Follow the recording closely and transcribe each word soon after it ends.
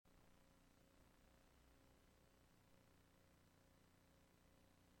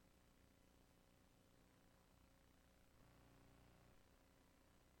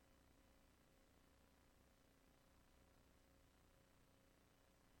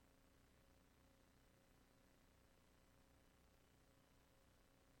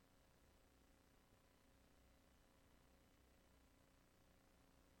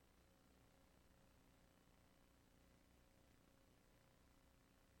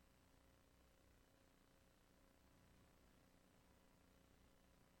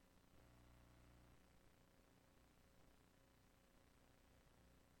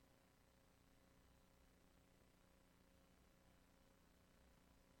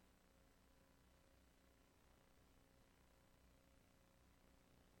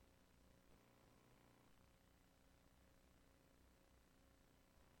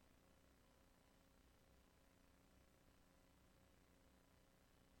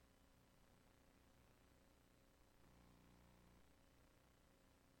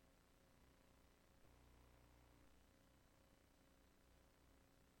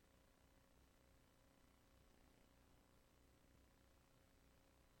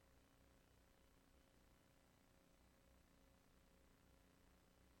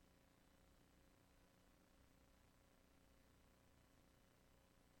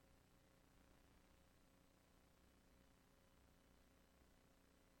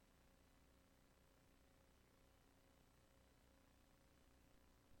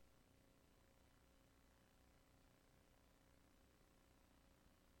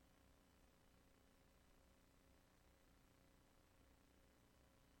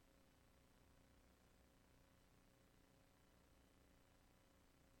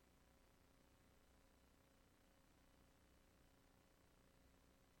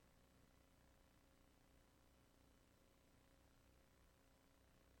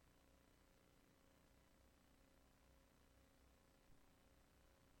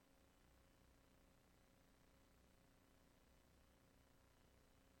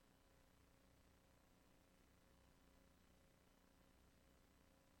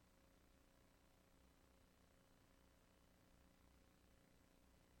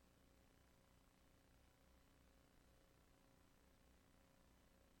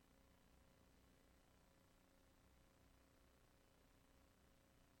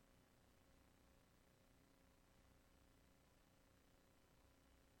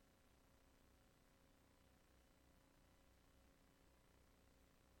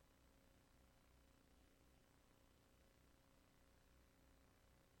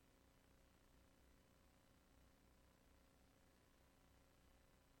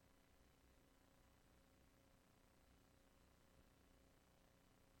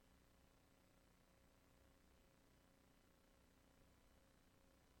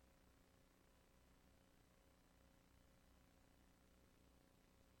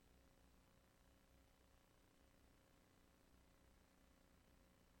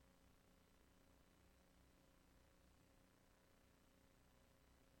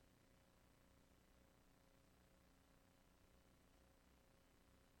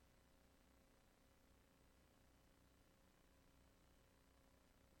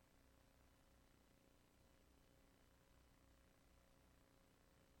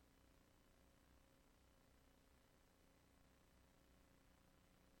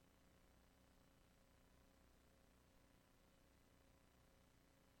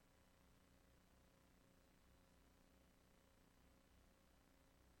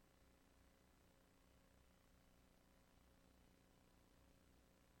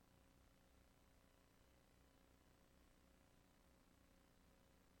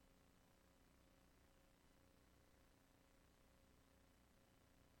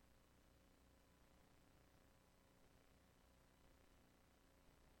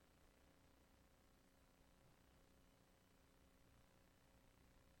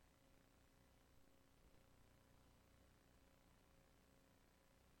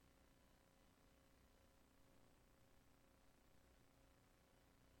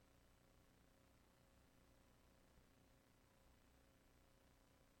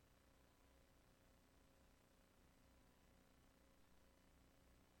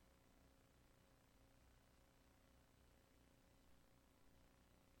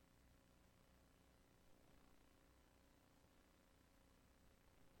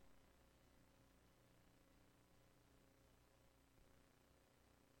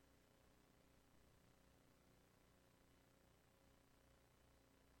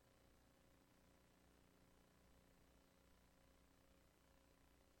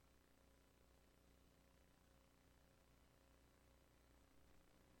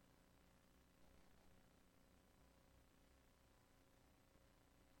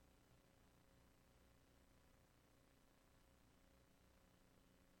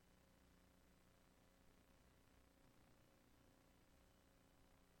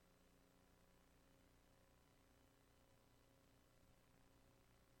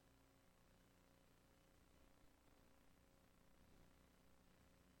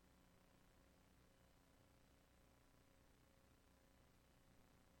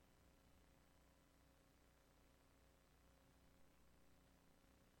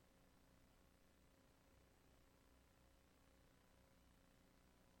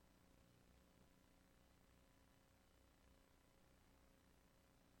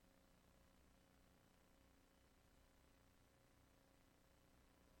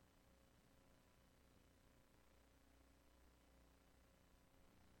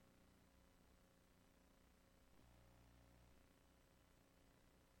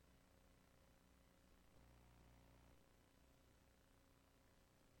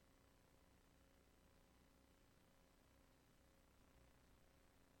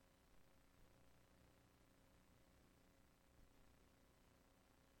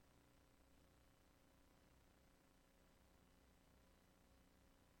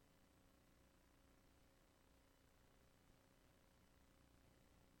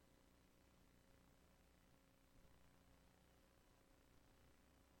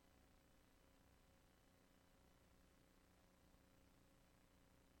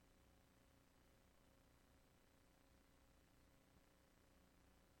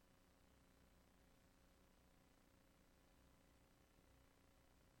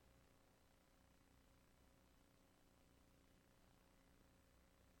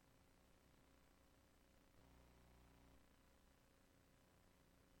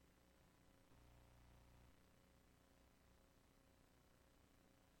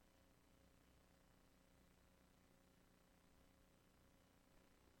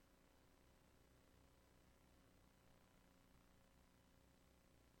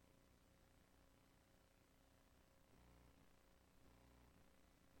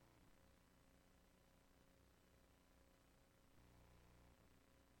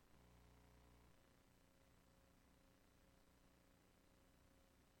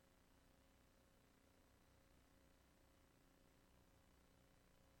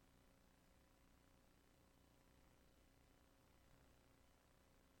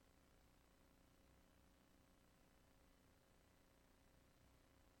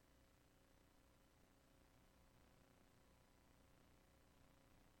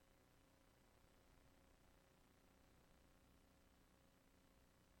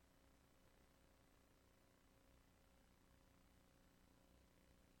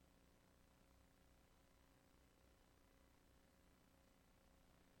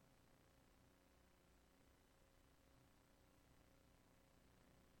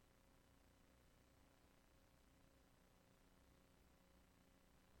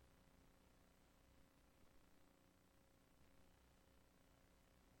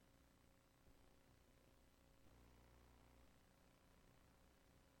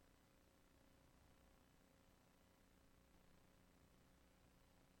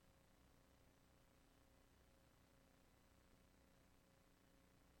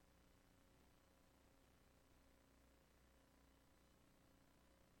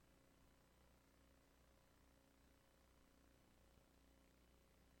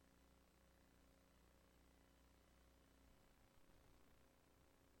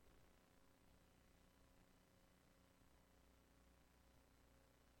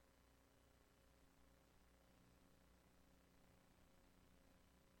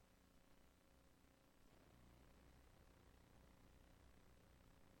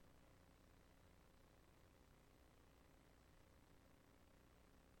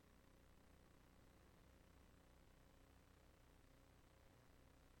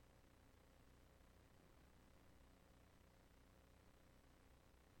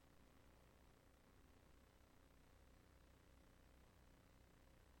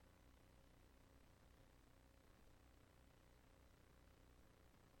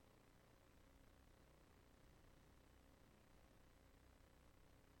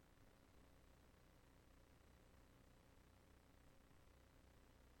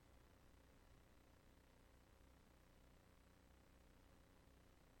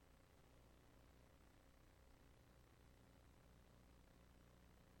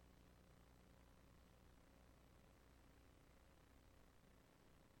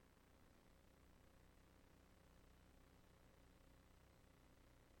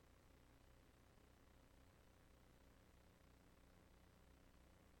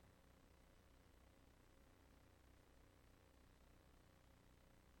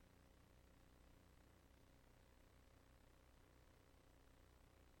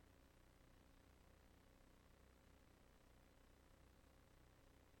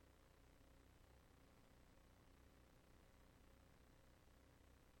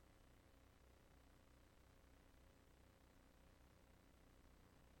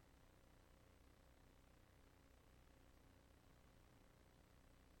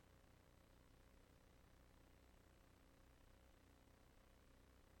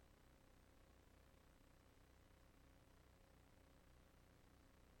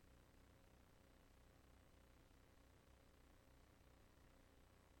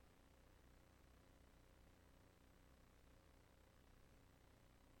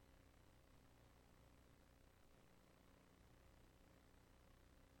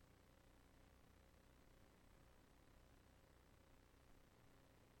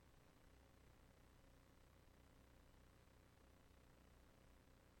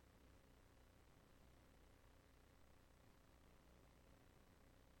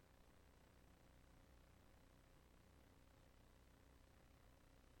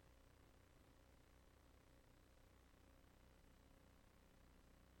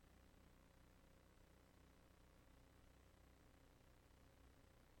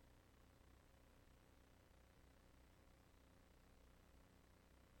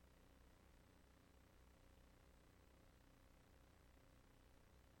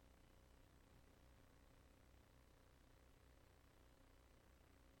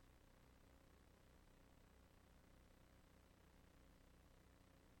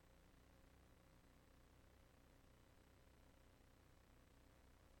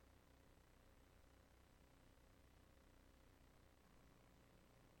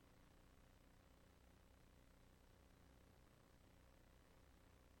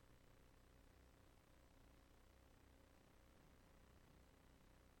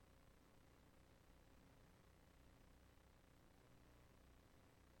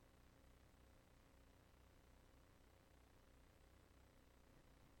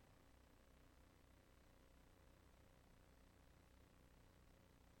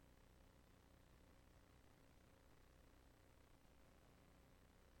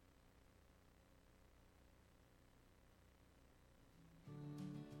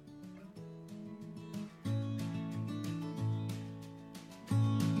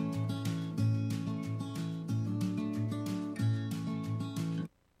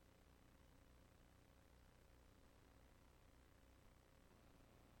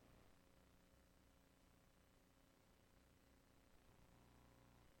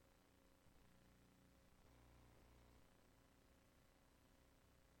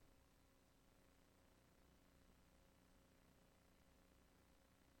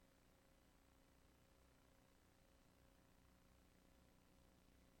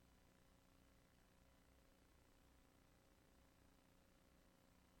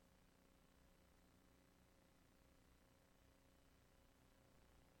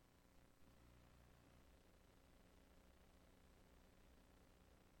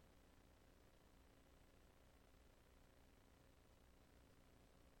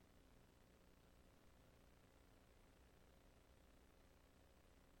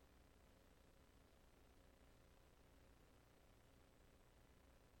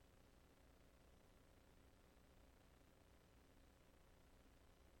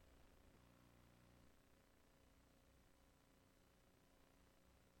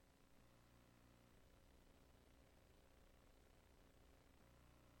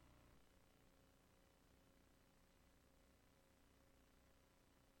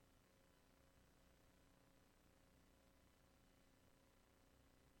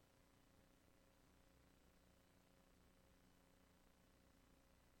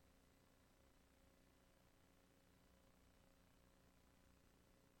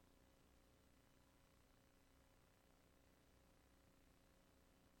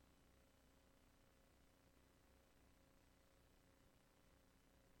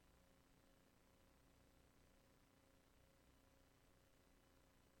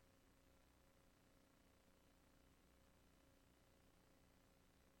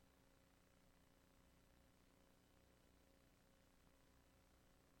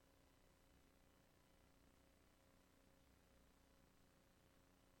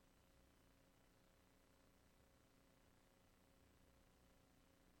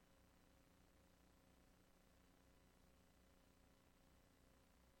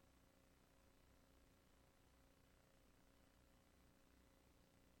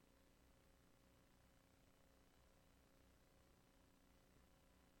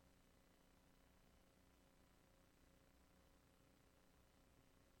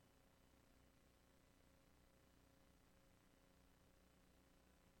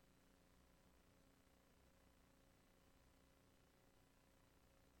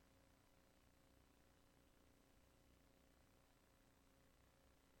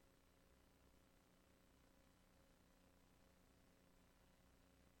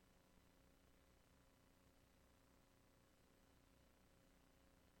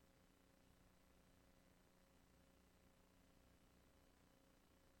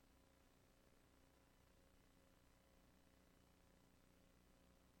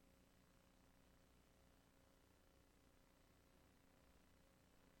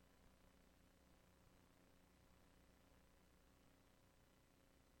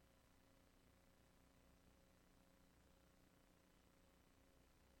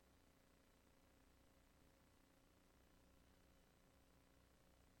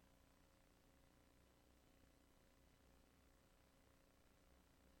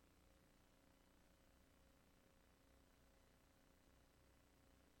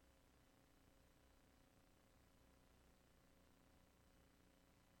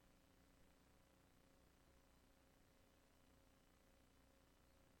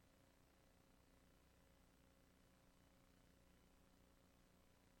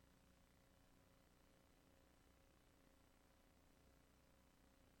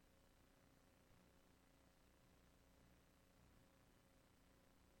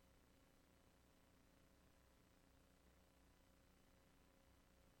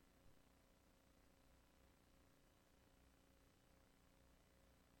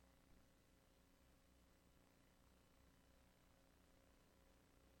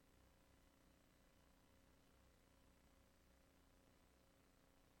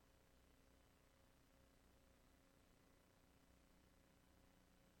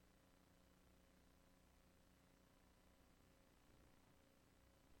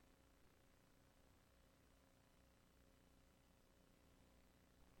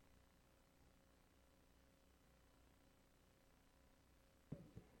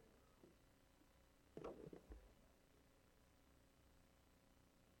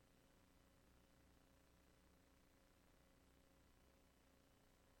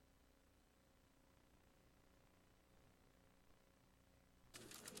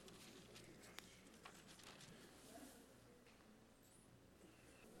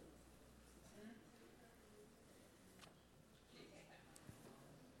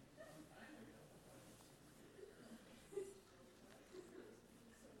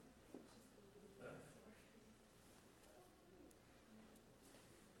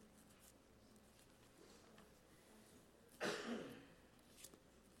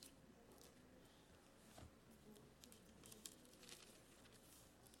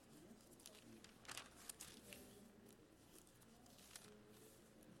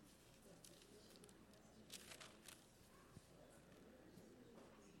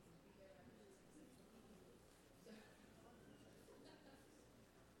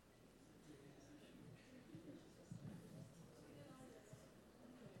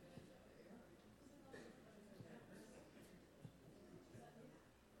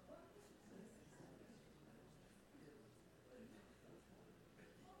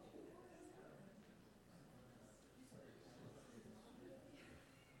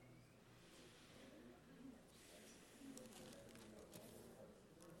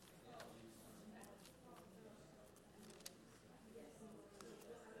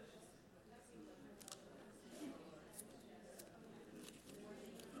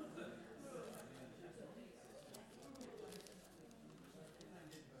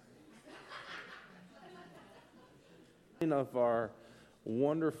Of our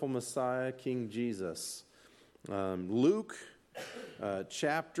wonderful Messiah, King Jesus. Luke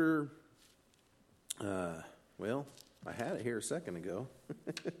chapter, I had it here a second ago.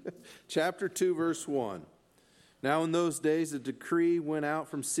 Chapter 2, verse 1. Now in those days a decree went out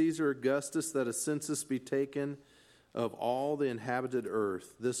from Caesar Augustus that a census be taken of all the inhabited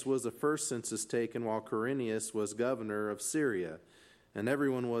earth. This was the first census taken while Quirinius was governor of Syria, and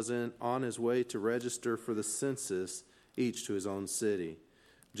everyone was on his way to register for the census, each to his own city.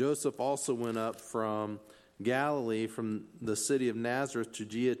 Joseph also went up from Galilee, from the city of Nazareth,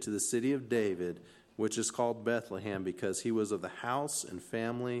 Judea, to the city of David, which is called Bethlehem, because he was of the house and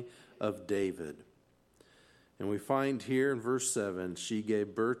family of David. And we find here in verse 7, she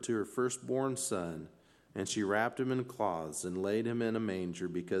gave birth to her firstborn son, and she wrapped him in cloths and laid him in a manger,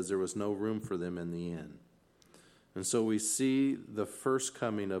 because there was no room for them in the inn. And so we see the first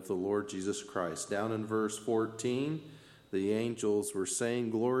coming of the Lord Jesus Christ. Down in verse 14, the angels were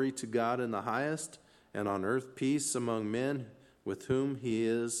saying, "Glory to God in the highest, and on earth peace among men with whom he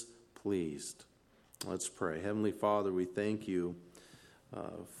is pleased." Let's pray. Heavenly Father, we thank you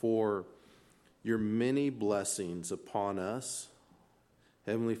for your many blessings upon us.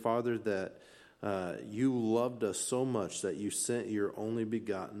 Heavenly Father, that you loved us so much that you sent your only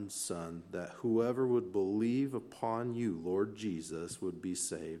begotten Son, that whoever would believe upon you, Lord Jesus, would be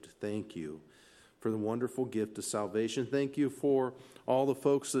saved. Thank you for the wonderful gift of salvation. Thank you for all the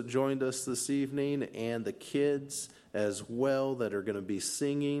folks that joined us this evening and the kids as well that are going to be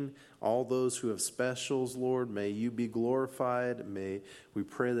singing. All those who have specials, Lord, may you be glorified. May we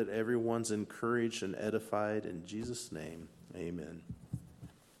pray that everyone's encouraged and edified. In Jesus' name, amen.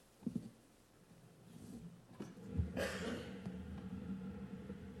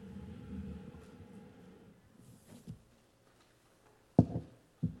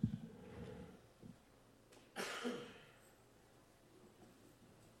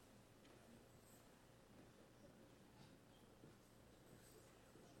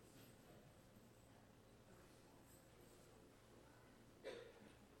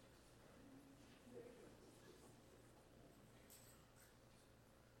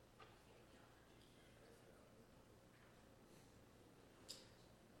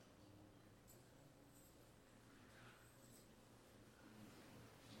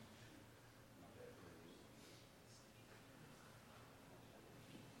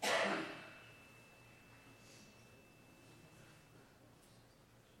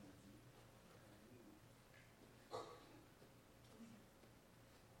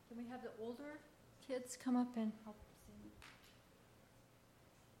 Can we have the older kids come up and help sing?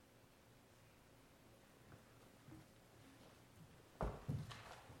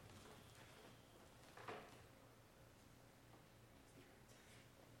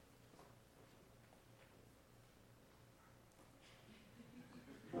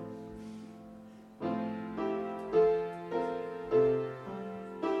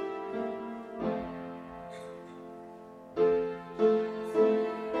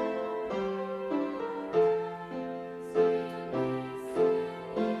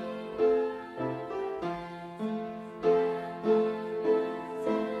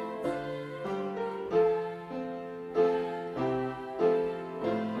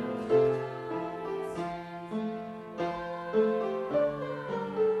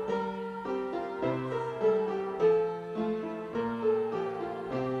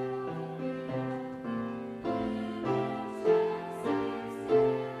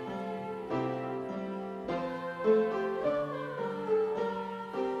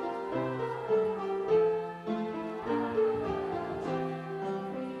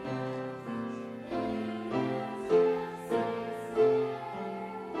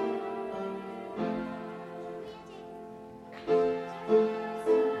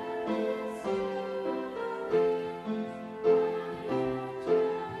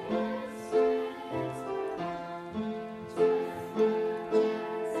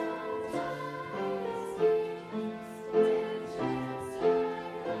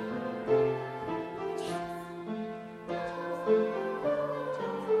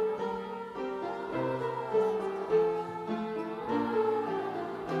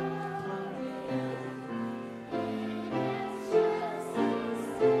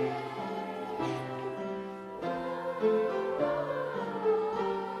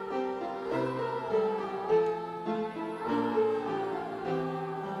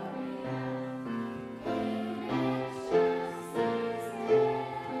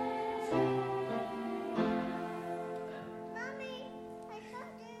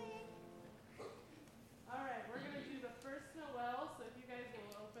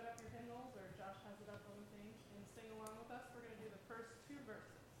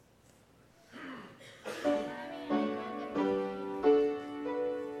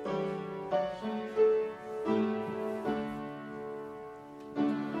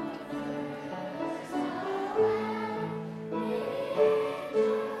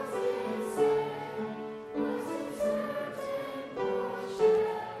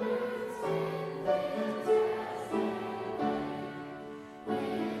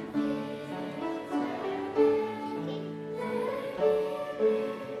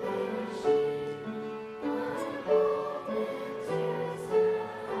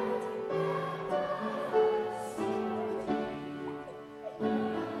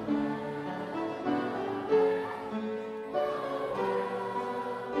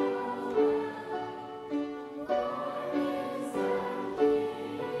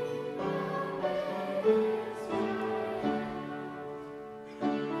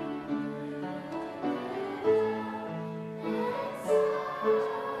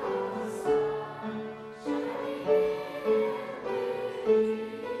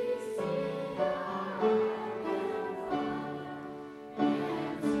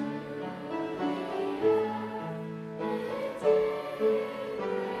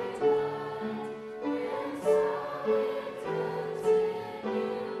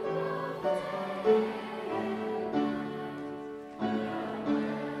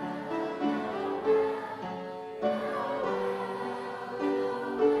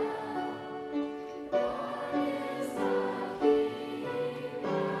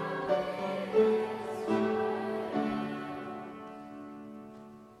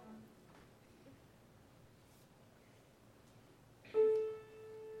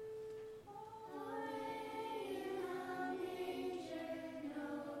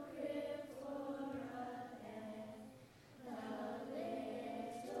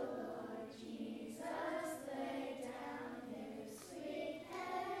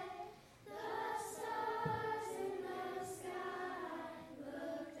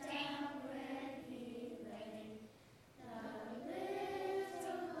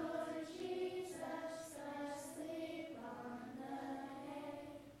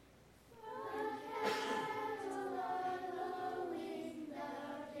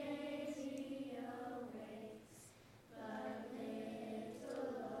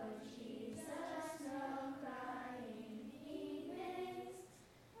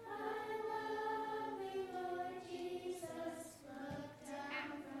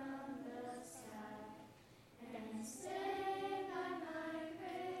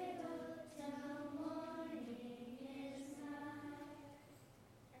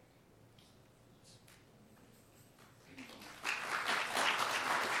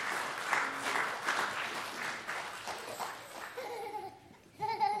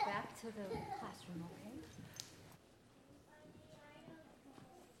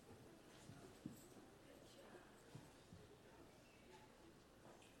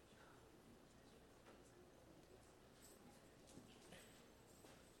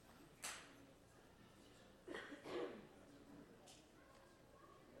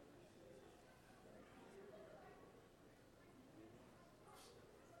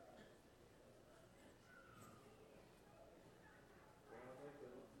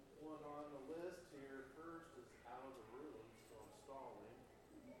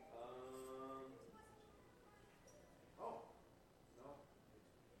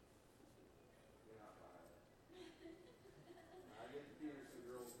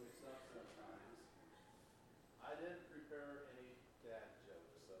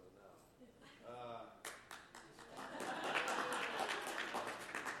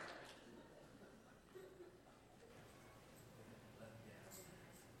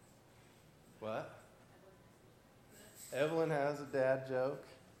 Evelyn has a dad joke.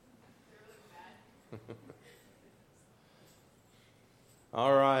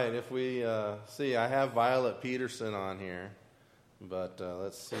 All right, if we see, I have Violet Peterson on here, but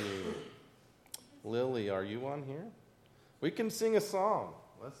let's see. Lily, are you on here? We can sing a song.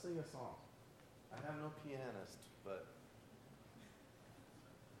 Let's sing a song. I have no pianist, but...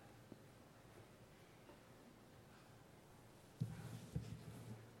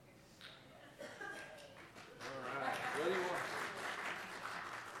 All right,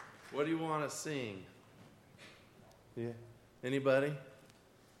 what do you want to sing? Yeah. Anybody?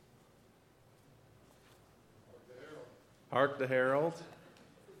 Hark the Herald.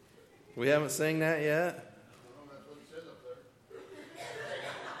 We haven't sang that yet?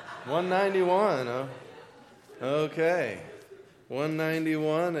 191. Oh. Okay.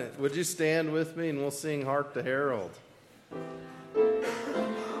 191. Would you stand with me and we'll sing Hark the Herald?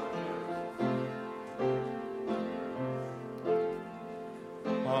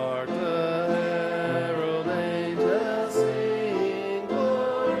 Hark the herald angels sing,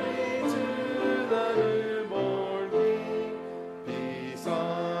 glory to the newborn King. Peace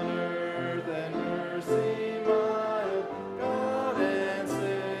on earth and mercy mild, God and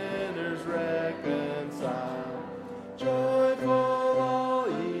sinners reconciled. Joyful all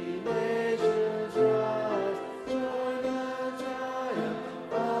ye nations rise, join the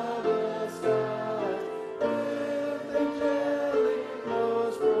triumph of the skies. With angelic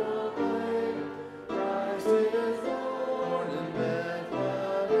notes proclaim, Christ is born in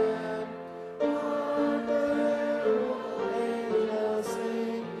Bethlehem. Hark the herald angels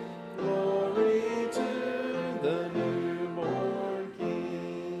sing, glory to the newborn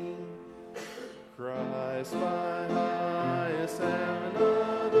King. Christ by highest heaven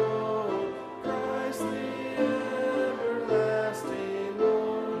adored, Christ the everlasting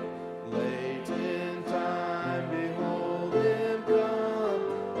Lord. Late in time, behold him come,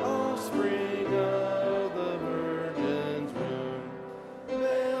 offspring of the Virgin's womb.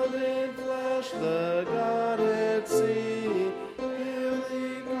 Veiled in flesh, the Godhead see, hail the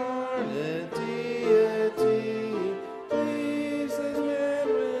incarnate deity. Pleases men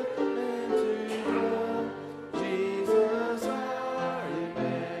with men to dwell. Jesus our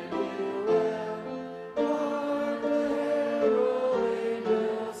Emmanuel. Hark the herald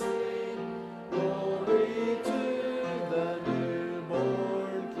angels sing, glory to the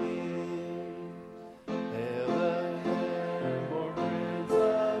newborn King. Hail the heaven-born Prince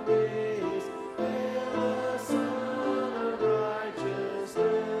of Peace, hail the Son of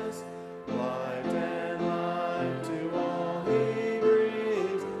Righteousness. Light and life to all he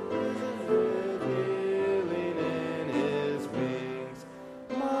brings, risen with healing in his wings.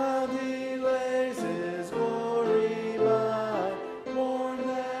 Mild he lays his glory by, born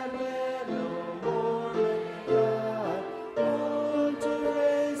that men no more may die. Born to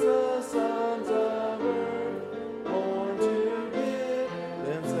raise the sons of earth, born to give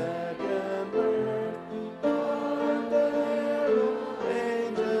them second birth. Hark the herald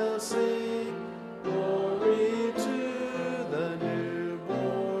angels sing, glory to the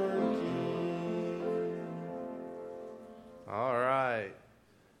newborn King. All right.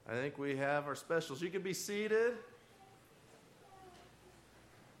 I think we have our specials. You can be seated.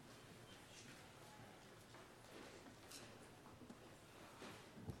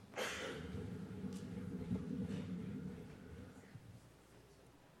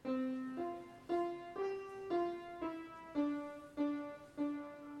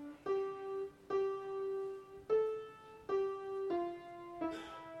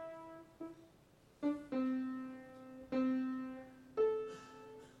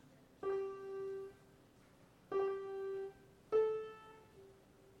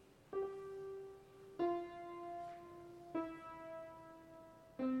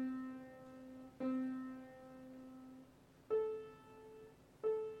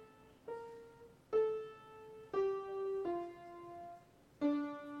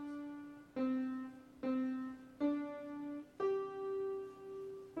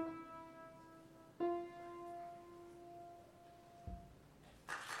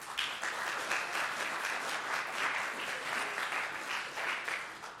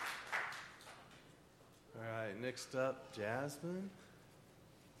 All right, next up, Jasmine.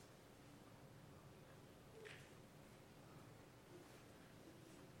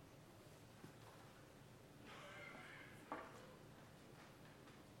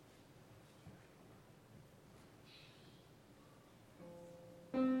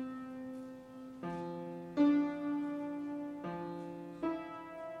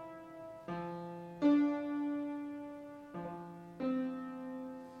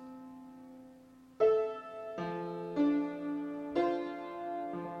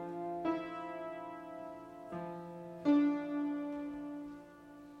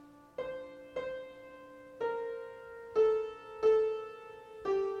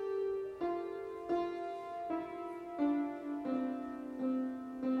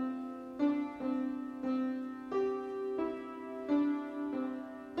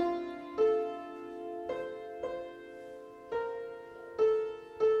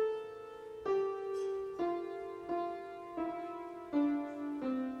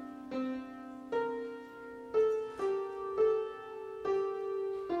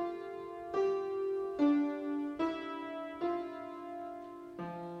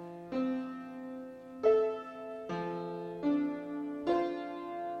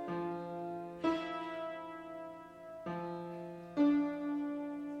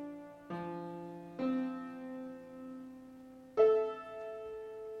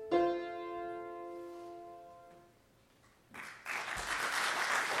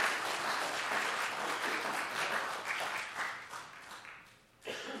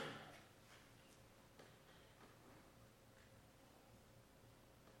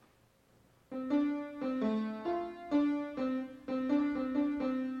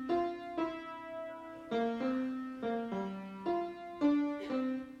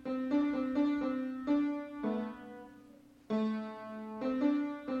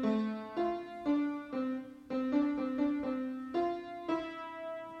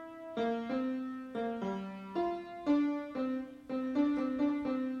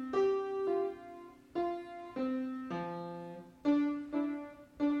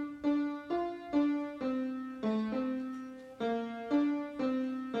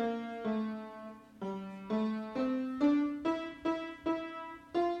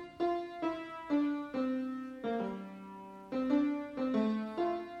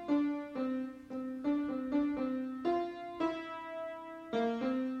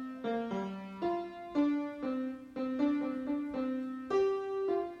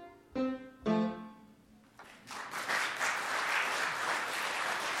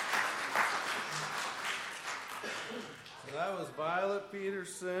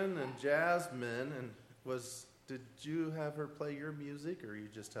 Peterson and Jasmine, and did you have her play your music, or are you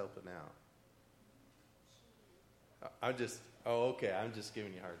just helping out? I'm just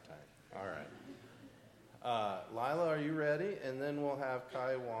giving you a hard time. All right. Lila, are you ready? And then we'll have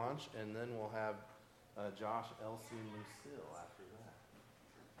Kai Wanch, and then we'll have Josh, Elsie, and Lucille after that.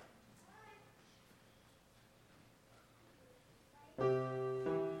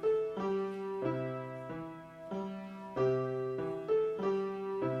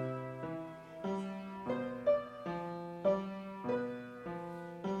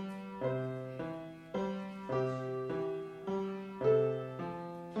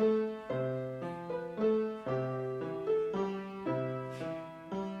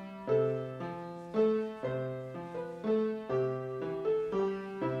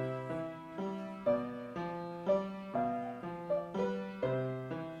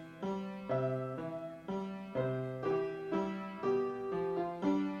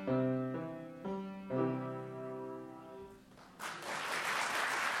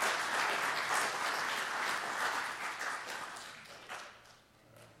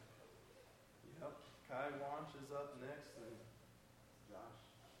 Is up next, and Josh.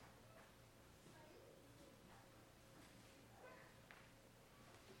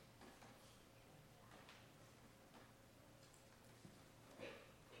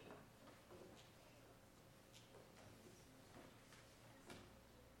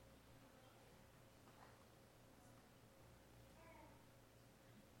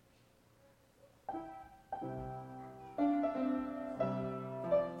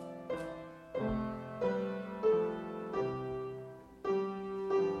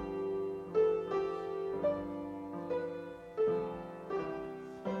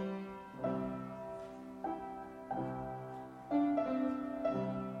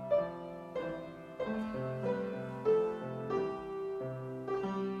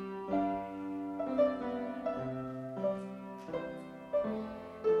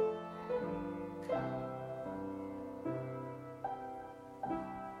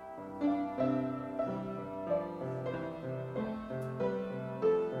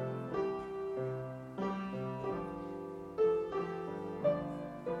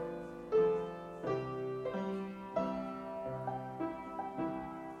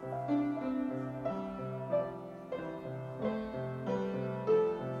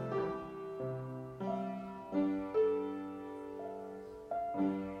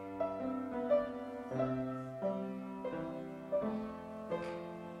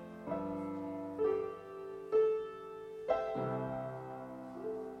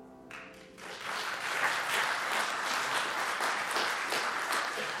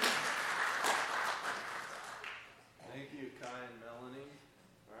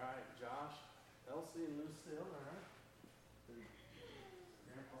 Elsie and Lucille, all right?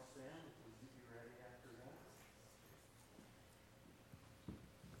 Grandpa Sam, will you be ready after that?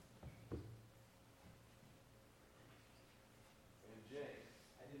 And Jay.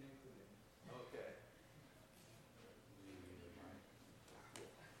 I didn't include him. Okay.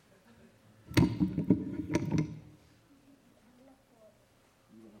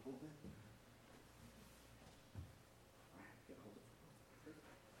 You want to hold that? All right, you hold it.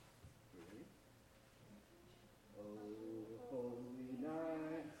 Ready? Oh, holy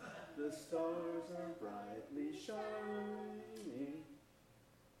night, the stars are brightly shining.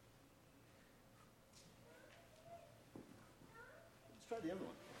 Let's try the other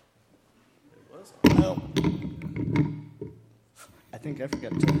one. It was. Oh. I think I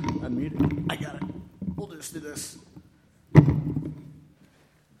forgot to unmute it. I got it. We'll just do this.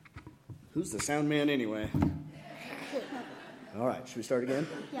 Who's the sound man anyway? All right, should we start again?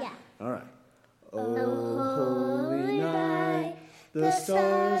 Yeah. All right. Oh, holy night, the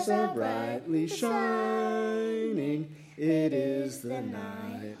stars are brightly shining. It is the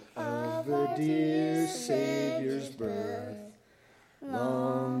night of the dear Savior's birth.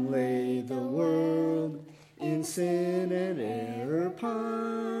 Long lay the world in sin and error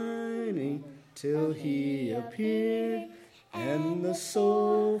pining, till he appeared and the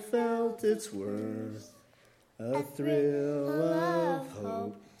soul felt its worth. A thrill of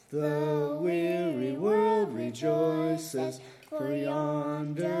hope, the weary world rejoices, for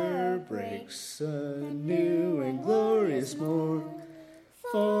yonder breaks a new and glorious morn.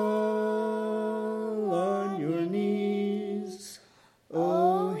 Fall on your knees,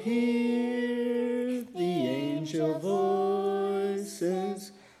 oh, hear the angel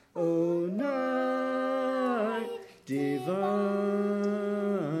voices, oh, night divine,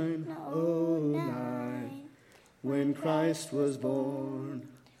 oh, night when Christ was born.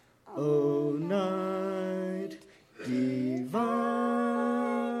 O night divine.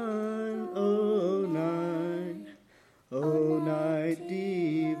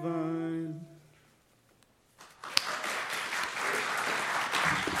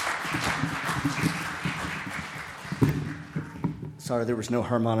 Sorry, there was no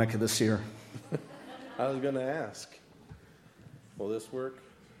harmonica this year. I was going to ask. Will this work?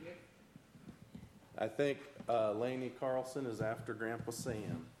 I think Lainey Carlson is after Grandpa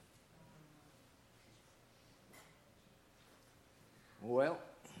Sam. Well,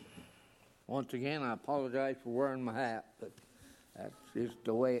 once again, I apologize for wearing my hat, but that's just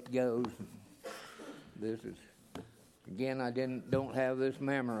the way it goes. This is, again, I don't have this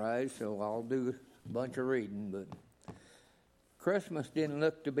memorized, so I'll do a bunch of reading. But Christmas didn't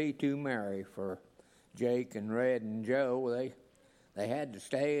look to be too merry for Jake and Red and Joe. They had to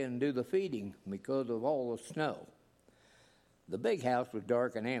stay and do the feeding because of all the snow. The big house was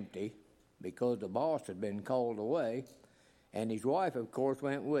dark and empty because the boss had been called away, and his wife, of course,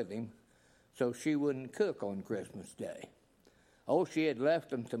 went with him, so she wouldn't cook on Christmas Day. Oh, she had left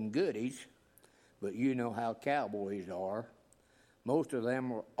them some goodies, but you know how cowboys are. Most of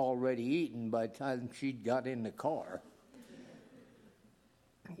them were already eaten by the time she'd got in the car.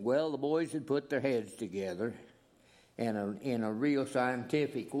 Well, the boys had put their heads together, and in a real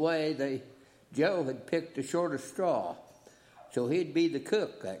scientific way, Joe had picked the shortest straw, so he'd be the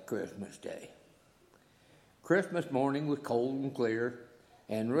cook that Christmas Day. Christmas morning was cold and clear,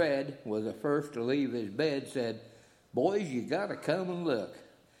 and Red was the first to leave his bed, said, "Boys, you got to come and look.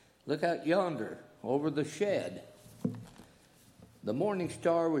 Look out yonder, over the shed." The morning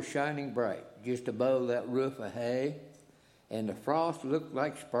star was shining bright just above that roof of hay, and the frost looked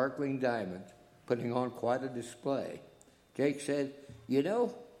like sparkling diamonds, putting on quite a display. Jake said, "You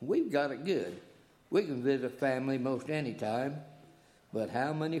know, we've got it good. We can visit family most any time. But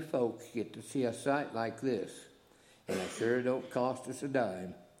how many folks get to see a sight like this? And it sure don't cost us a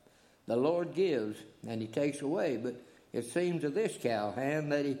dime. The Lord gives, and he takes away, but it seems to this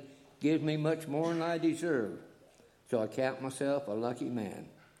cowhand that he gives me much more than I deserve. So I count myself a lucky man."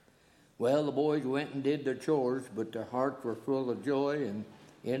 Well, the boys went and did their chores, but their hearts were full of joy and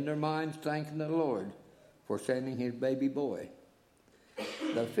in their minds thanking the Lord for sending his baby boy.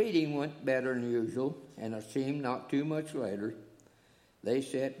 The feeding went better than usual, and it seemed not too much later. They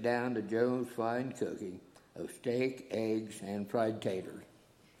sat down to Joe's fine cooking of steak, eggs, and fried taters.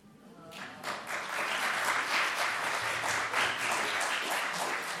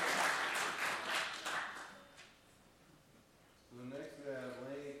 So next we have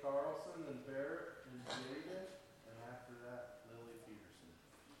Lainey Carlson, then Barrett and David, and after that, Lily Peterson.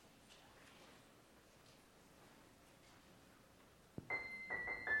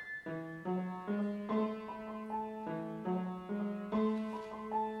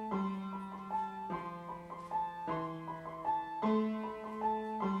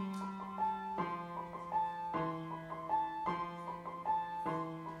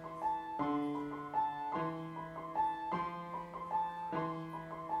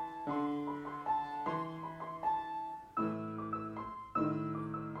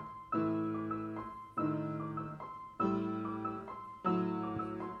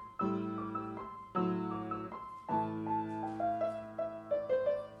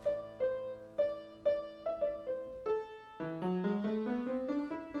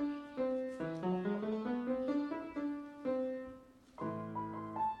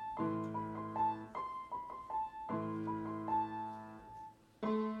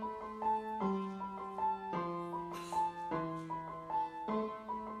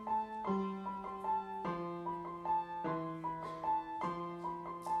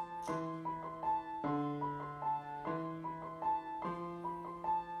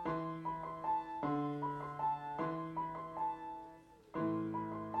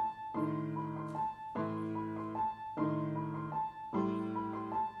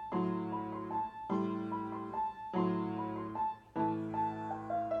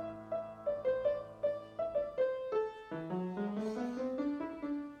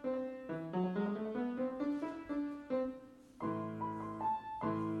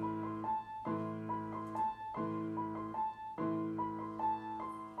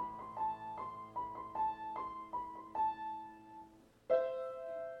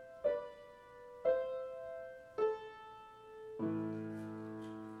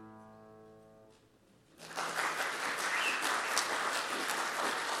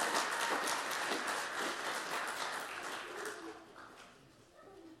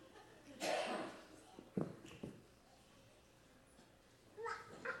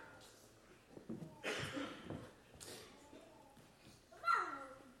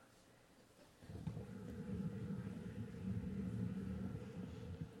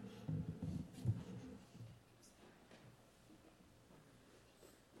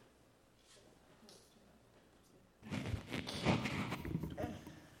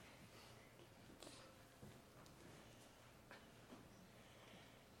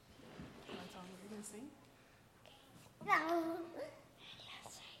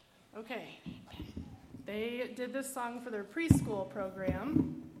 Okay. They did this song for their preschool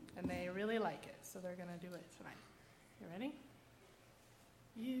program, and they really like it, so they're going to do it tonight. You ready?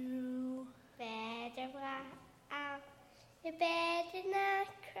 You better walk out. You better not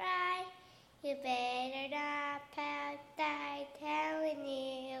cry. You better not pout. I'm telling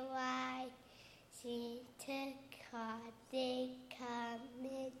you why. Santa Claus is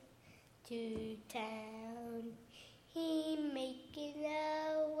coming to town. He making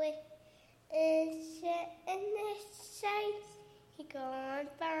a wish and the sights. He gonna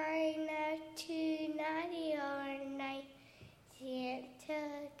find out tonight or night.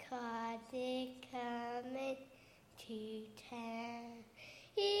 Santa Claus is coming to town.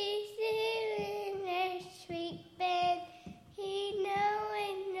 He's sitting in a sweet bed. He know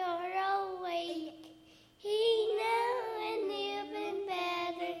when you're awake. He know when you've been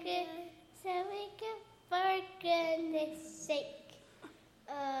bad or good. So wake up for goodness sake.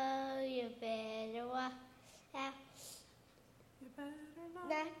 Oh, you better walk out. You better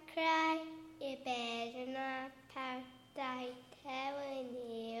Not cry. You better not pout. I'm telling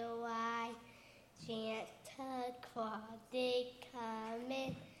you why. Santa Claus is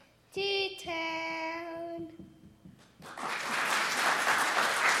coming to town.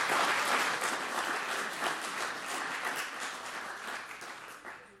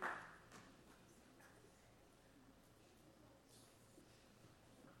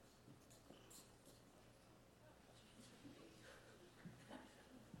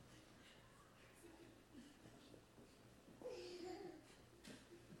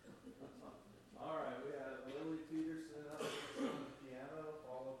 All right, we have Lily Peterson up on the piano,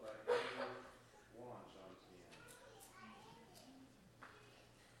 followed by Henry Wanch on piano.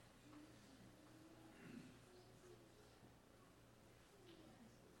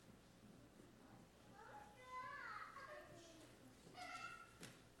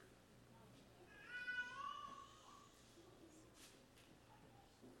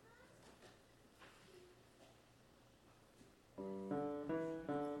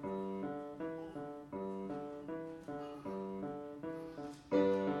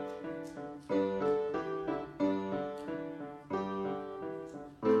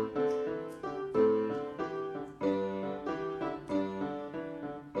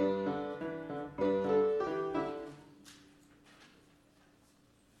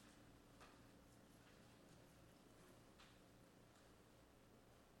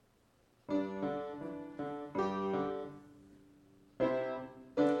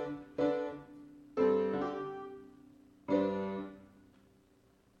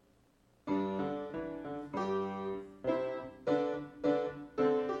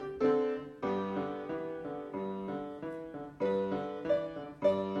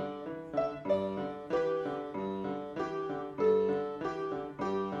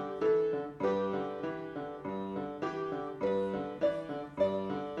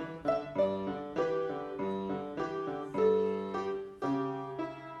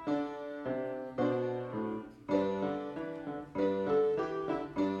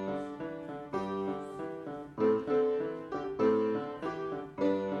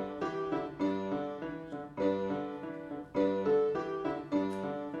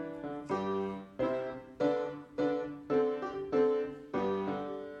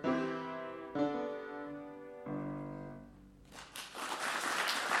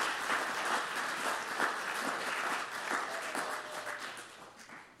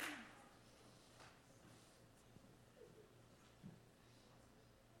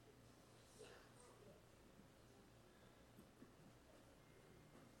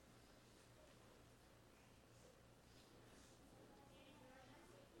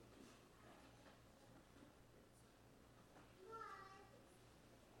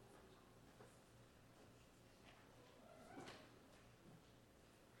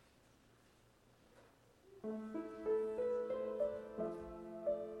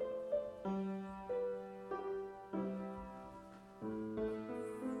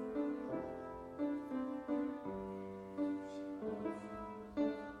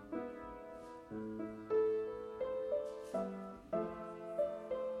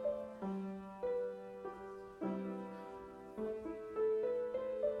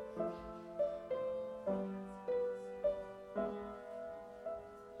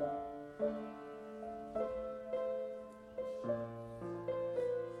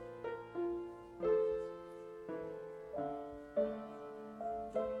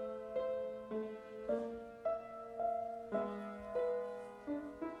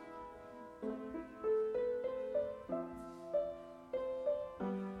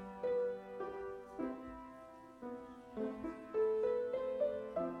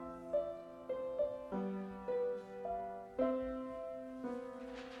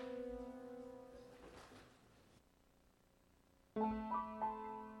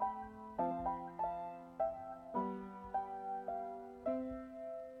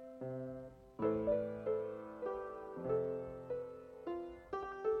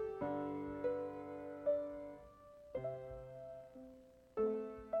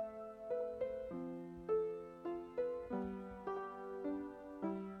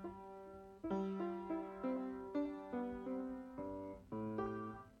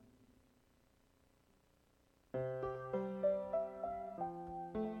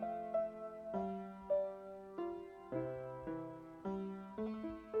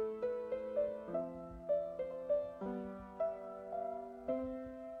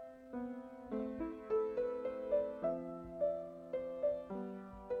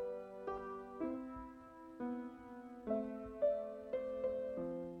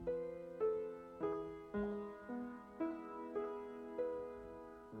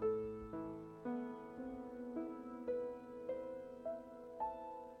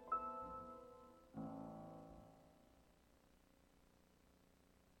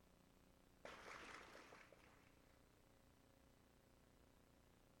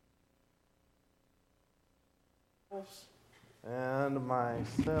 and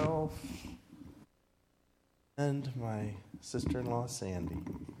myself and my sister-in-law, Sandy.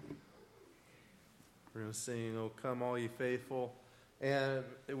 We're going to sing, "Oh, Come All Ye Faithful." And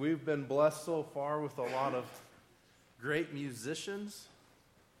we've been blessed so far with a lot of great musicians.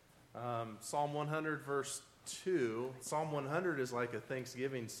 Psalm 100, verse 2. Psalm 100 is like a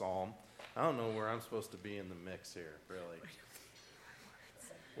Thanksgiving psalm. I don't know where I'm supposed to be in the mix here, really.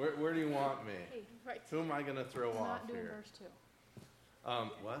 Where do you want me? Hey, right. Who am I going to throw We're off not doing here? verse 2.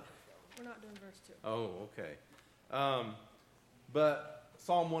 What? We're not doing verse 2. Oh, okay. But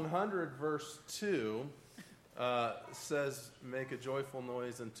Psalm 100, verse 2 says, "Make a joyful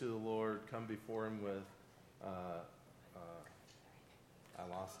noise unto the Lord. Come before him with," I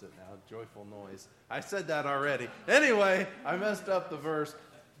lost it now, "joyful noise." I said that already. Anyway, I messed up the verse.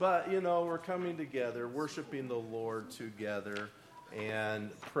 But, we're coming together, worshiping the Lord together,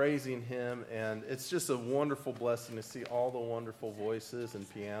 and praising him. And it's just a wonderful blessing to see all the wonderful voices and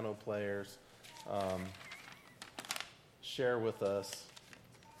piano players share with us.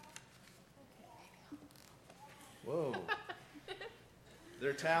 Whoa.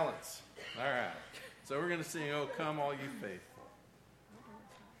 Their talents. All right. So we're going to sing, "Oh, Come All You Faithful."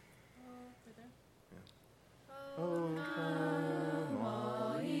 Oh, come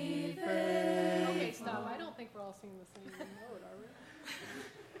all ye faithful. Okay, stop. I don't think we're all singing the same note, are we?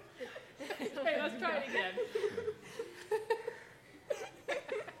 Okay, let's try it again.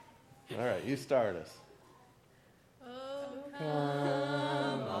 All right, you start us. Oh,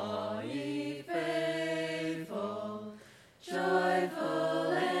 Come all ye faithful,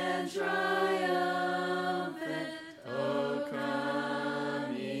 joyful and triumphant. O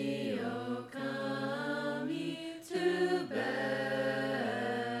come ye to Bethlehem.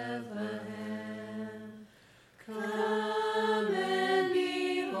 Come and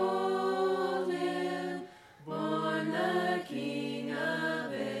behold him, born the King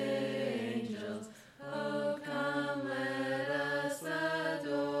of angels. O come, let us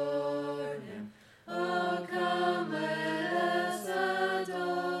adore him. O come, let us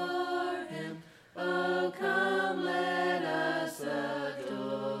adore him. O come, let us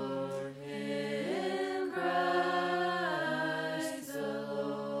adore him, Christ the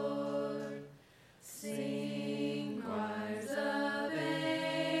Lord. Sing, choirs of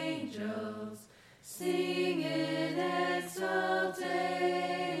angels, sing in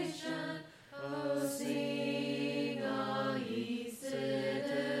exaltation. Oh, sing, all ye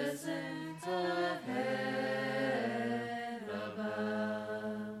citizens of heaven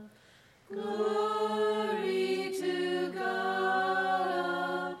above. Glory to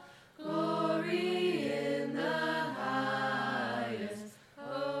God, glory in the highest.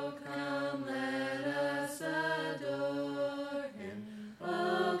 Oh, come, let us adore him.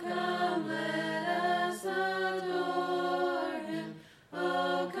 Oh, come, let us adore him.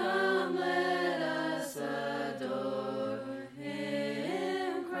 Oh, come, let us adore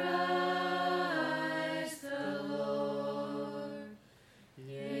him, Christ the Lord.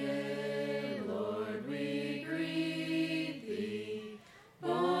 Yea, Lord, we greet thee,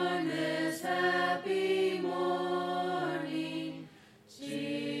 born this happy morning.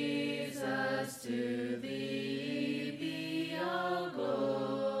 Jesus, to thee be all glory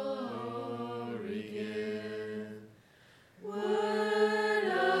given. Word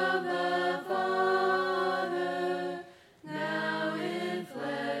of the Father, now in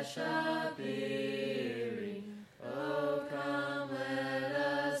flesh appearing. Oh, come, let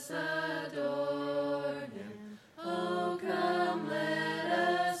us adore him. Oh, come, let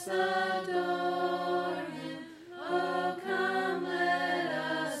us adore him. Oh, come, let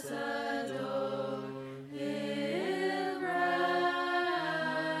us adore him,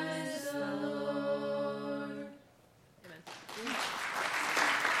 Christ the Lord.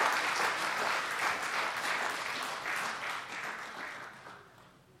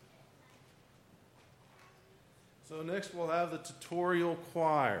 So next we'll have the tutorial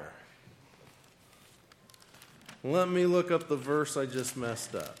choir. Let me look up the verse I just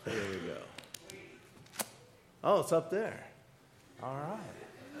messed up. Here we go. Oh, it's up there. All right.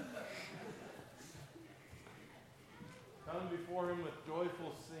 Come before him with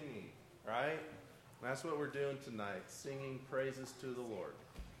joyful singing, right? That's what we're doing tonight, singing praises to the Lord.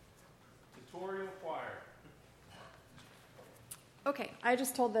 Tutorial choir. Okay, I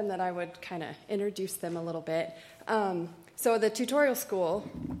just told them that I would kind of introduce them a little bit. So the tutorial school,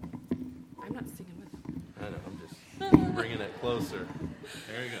 I'm not singing with them. I know, I'm just bringing it closer.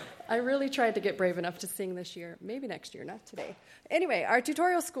 There you go. I really tried to get brave enough to sing this year. Maybe next year, not today. Anyway, our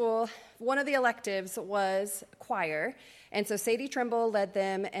tutorial school, one of the electives was choir. And so Sadie Trimble led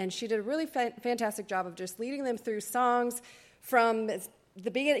them, and she did a really fantastic job of just leading them through songs from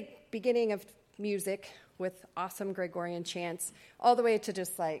the beginning of music with awesome Gregorian chants, all the way to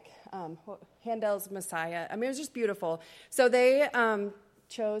just like Handel's Messiah. I mean, it was just beautiful. So they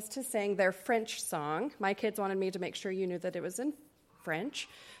chose to sing their French song. My kids wanted me to make sure you knew that it was in French.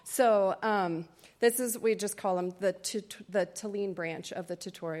 So we just call them the Tallene branch of the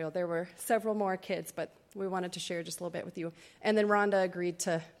tutorial. There were several more kids, but we wanted to share just a little bit with you. And then Rhonda agreed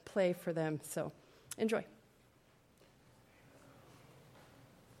to play for them, so enjoy.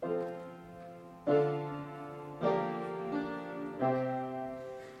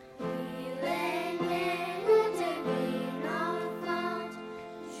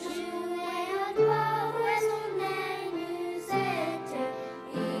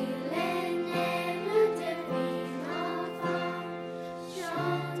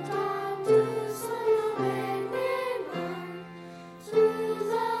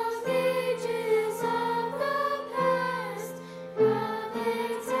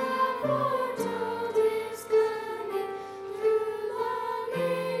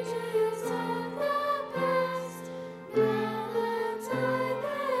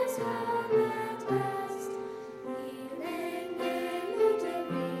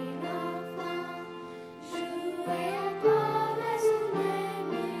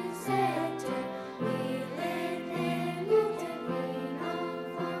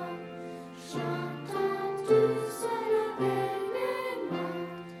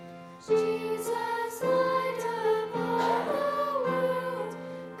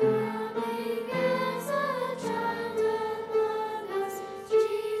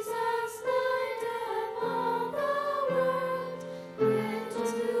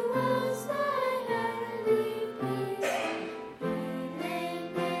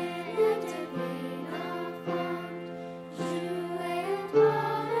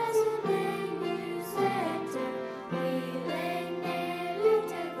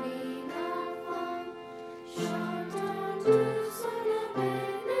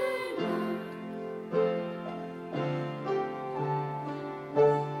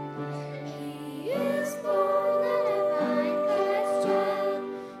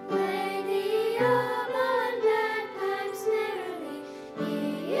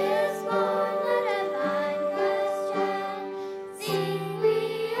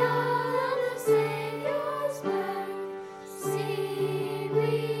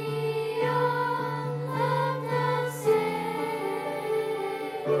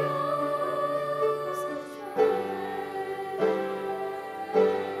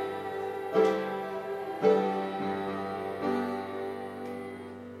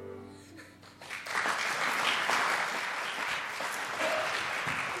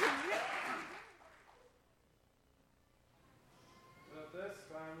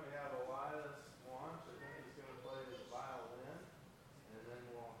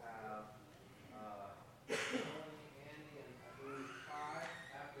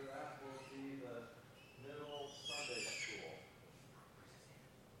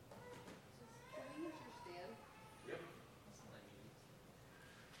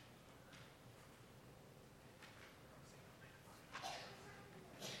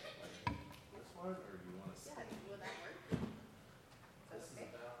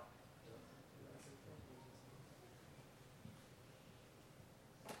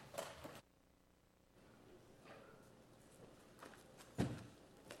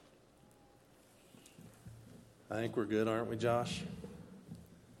 I think we're good, aren't we, Josh?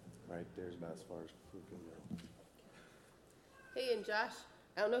 Right there's about as far as we can go. Hey, and Josh,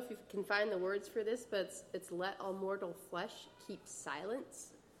 I don't know if you can find the words for this, but it's let all mortal flesh keep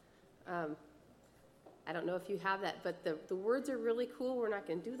silence. I don't know if you have that, but the words are really cool. We're not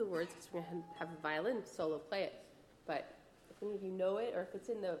going to do the words because we're going to have a violin solo play it. But if any of you know it, or if it's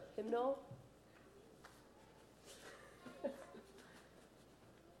in the hymnal,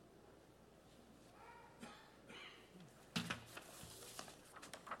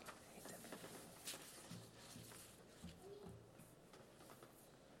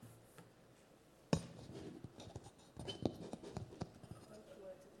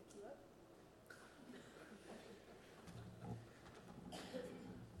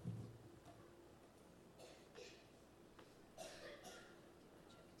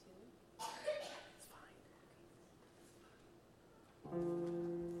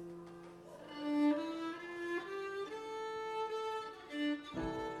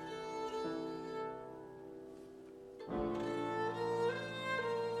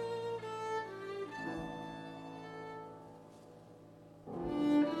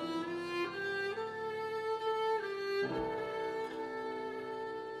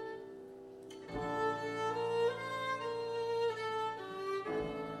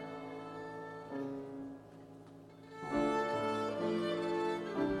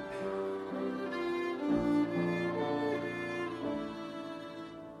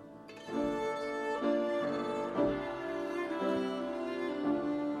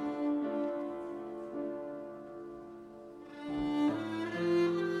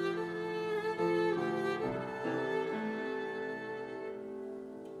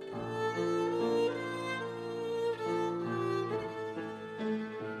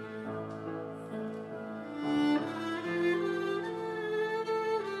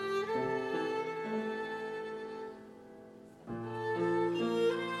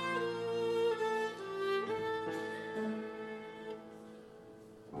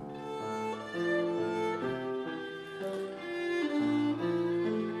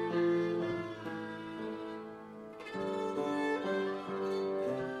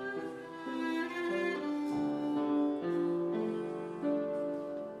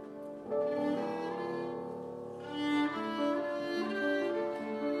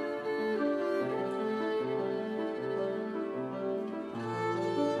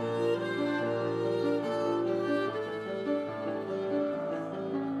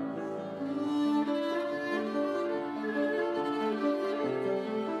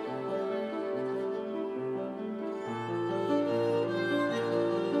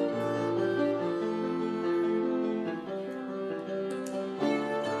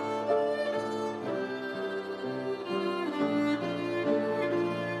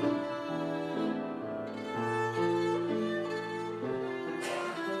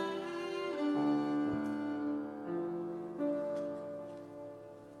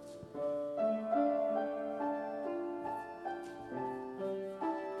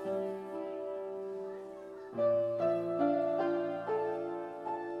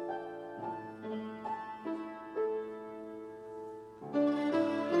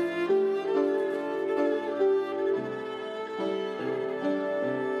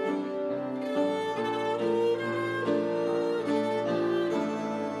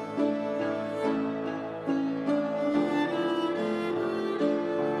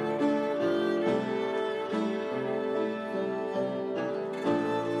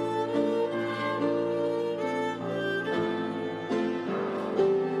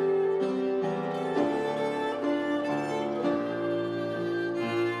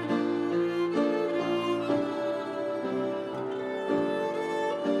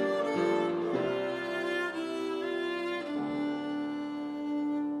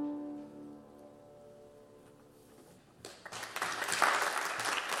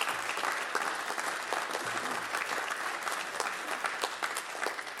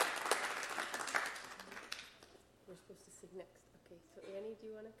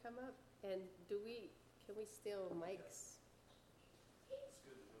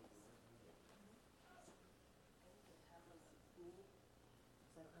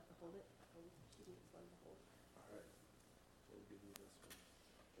 hold it. She needs one to hold. All right. We'll give you this one.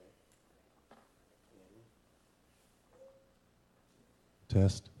 Okay. Annie?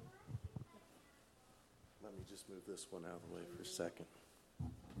 Test. Let me just move this one out of the way for a second.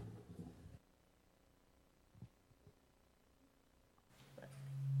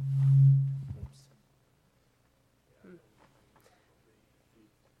 Oops.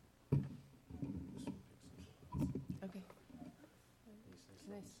 Okay.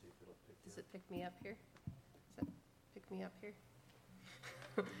 Nice. Does it pick me up here? Does it pick me up here?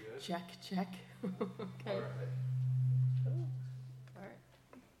 Check. Okay. Ooh. All right.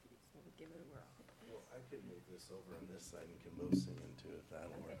 We'll give it a whirl. Well, I could move this over on this side and can both sing into it if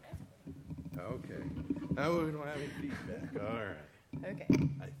that'll work. Okay. Now we don't have any feedback. All right. Okay.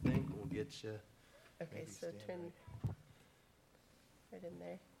 I think we'll get you. Okay, Maybe so stand turn right in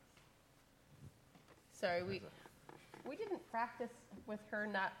there. Sorry, we didn't practice with her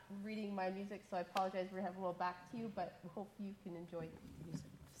not reading my music, so I apologize. We're going to have a little back to you, but hope you can enjoy the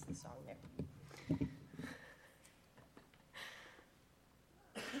music, just the song there.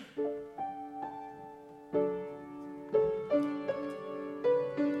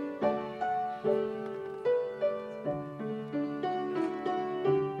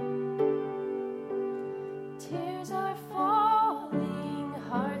 Tears are falling,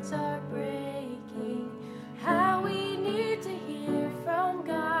 hearts are breaking. How we need to hear from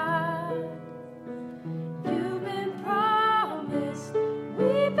God. You've been promised,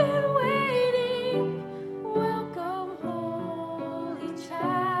 we've been waiting.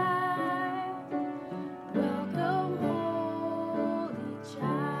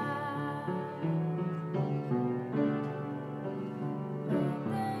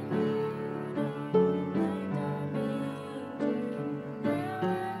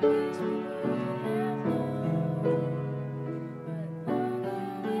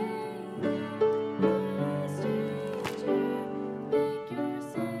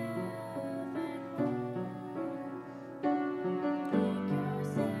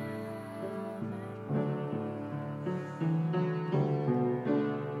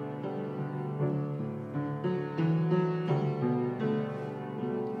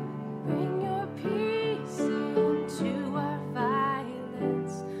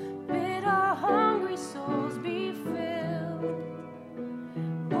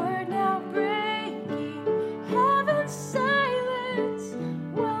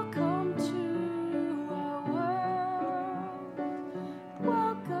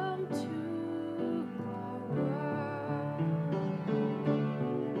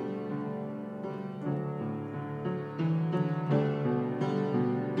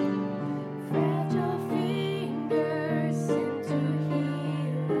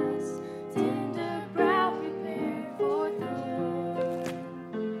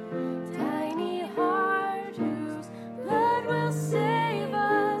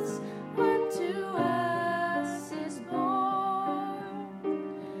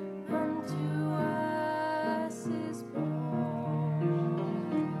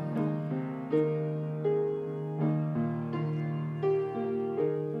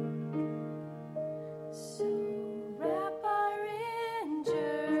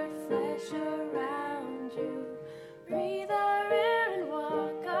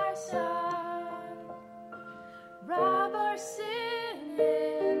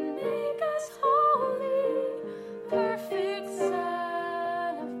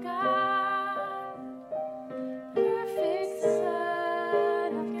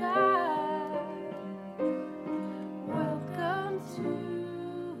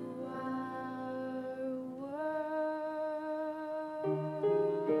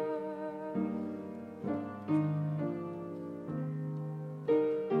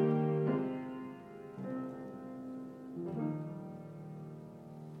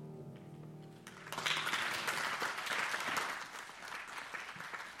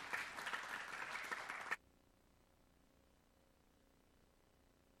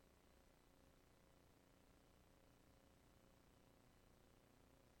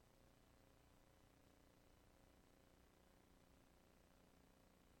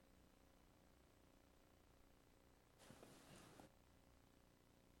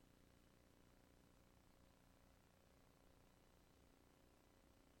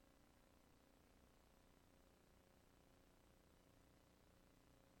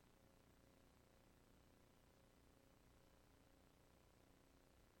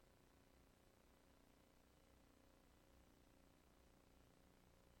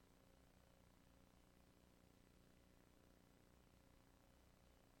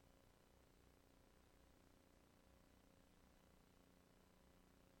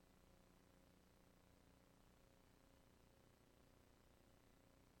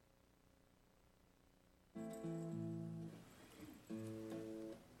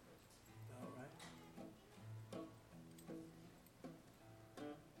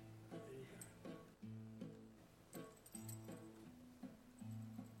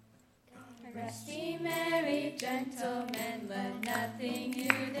 Rest ye merry, gentlemen, let nothing you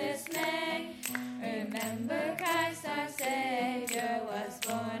dismay. Remember Christ our Savior was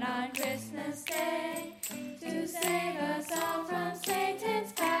born on Christmas Day. To save us all from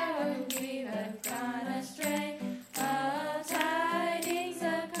Satan's power, we have gone astray. Oh, tidings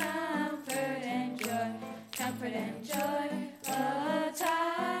of comfort and joy, comfort and joy. Oh,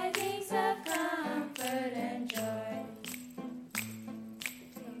 tidings of comfort and joy.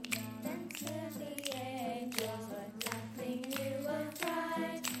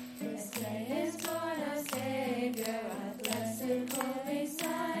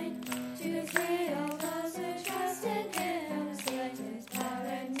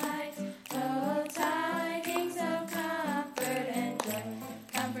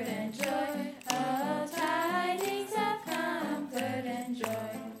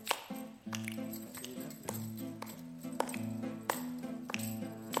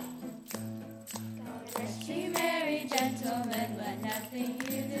 Gentlemen, let nothing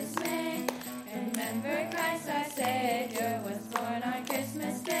you dismay. Remember Christ our Savior was born on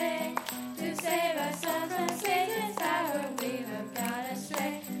Christmas Day. To save us all from Satan's power, we have gone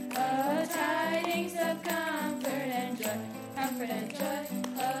astray. Oh, tidings of comfort and joy, comfort and joy.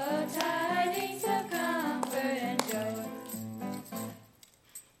 Oh, tidings of comfort and joy.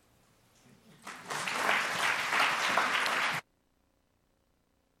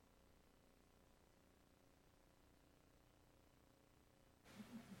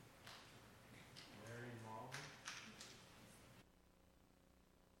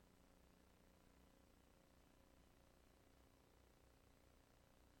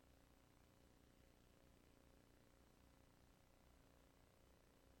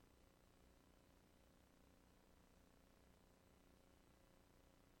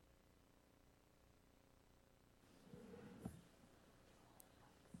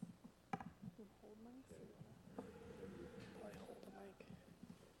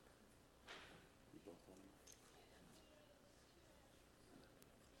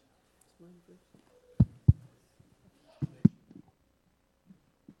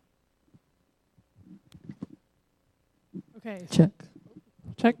 Okay. Check.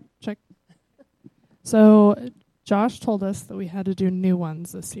 So Josh told us that we had to do new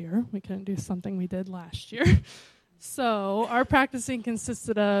ones this year. We couldn't do something we did last year. So our practicing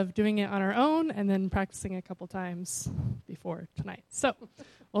consisted of doing it on our own and then practicing a couple times before tonight. So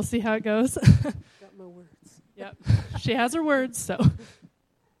we'll see how it goes. Got my words. Yep. She has her words, so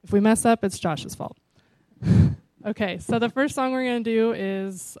if we mess up, it's Josh's fault. Okay, so the first song we're going to do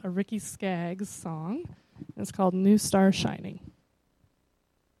is a Ricky Skaggs song. It's called New Star Shining.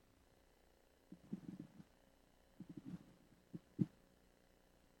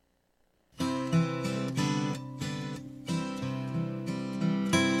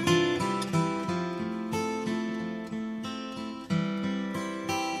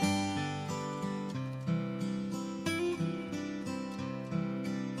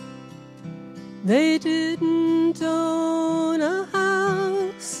 They didn't own a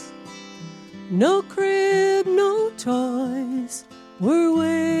house, no crib, no toys were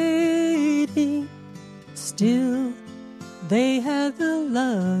waiting. Still, they had the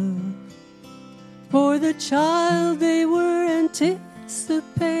love for the child they were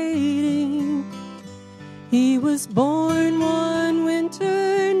anticipating. He was born one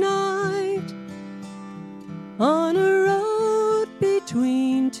winter night on a road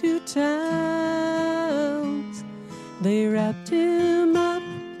between two towns. They wrapped him up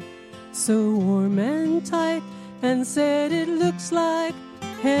so warm and tight and said, "It looks like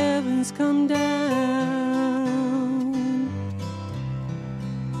heaven's come down."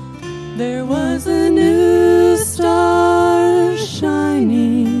 There was a new star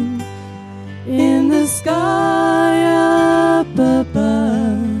shining in the sky up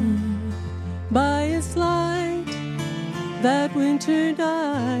above. By its light that winter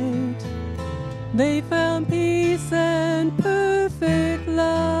night, they found peace and perfect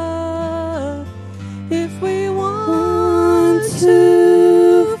love. If we want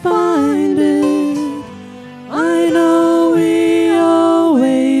to find it, I know we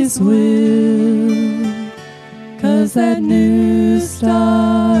always will, 'cause that new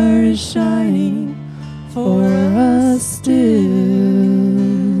star is shining for us still.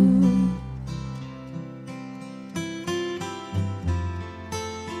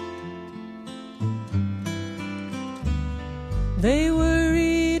 They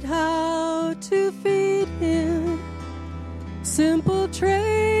worried how to feed him. Simple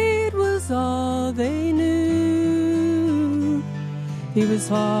trade was all they knew. It was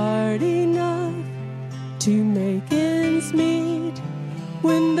hard enough to make ends meet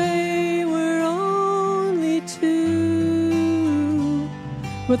when they were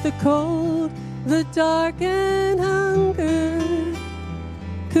But the cold, the dark, and hunger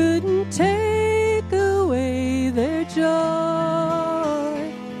couldn't take away their joy.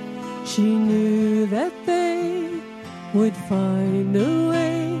 She knew that they would find a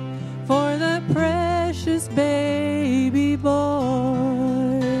way for the precious baby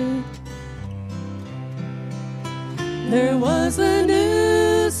boy. There was a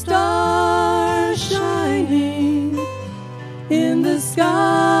new star shining in the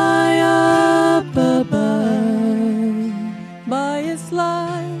sky up above. By its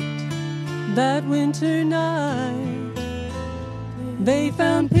light that winter night, they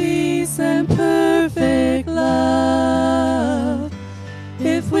found peace and perfect love.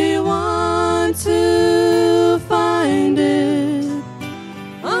 If we want to find it,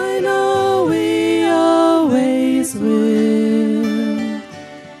 I know we always will,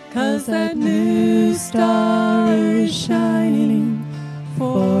 'cause that new star is shining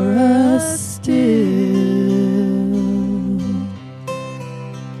for us still.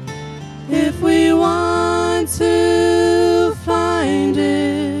 If we want to find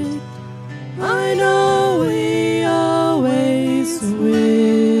it, I know we always will,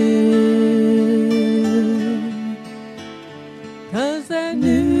 'cause that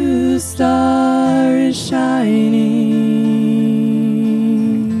new star is shining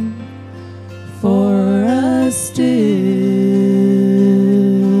for us still.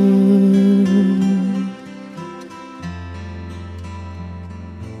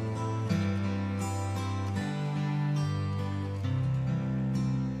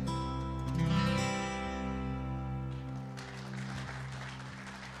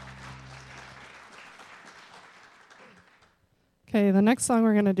 Okay, the next song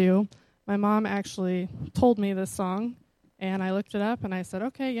we're going to do, my mom actually told me this song, and I looked it up, and I said,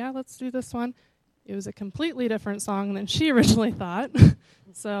 okay, yeah, let's do this one. It was a completely different song than she originally thought.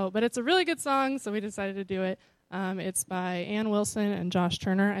 But it's a really good song, so we decided to do it. It's by Ann Wilson and Josh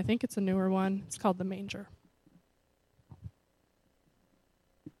Turner. I think it's a newer one. It's called The Manger.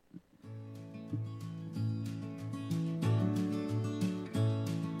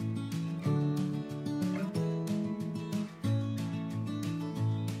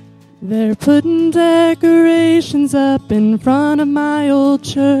 They're putting decorations up in front of my old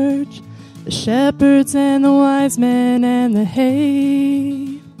church, the shepherds and the wise men and the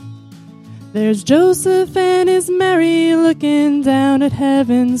hay. There's Joseph and his Mary looking down at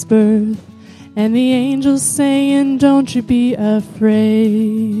heaven's birth, and the angels saying, don't you be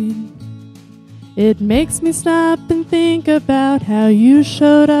afraid. It makes me stop and think about how you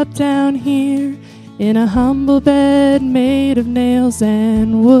showed up down here in a humble bed made of nails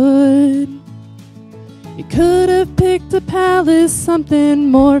and wood. You could have picked a palace, something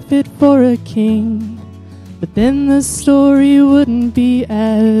more fit for a king, but then the story wouldn't be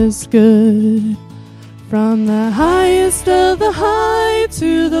as good. From the highest of the high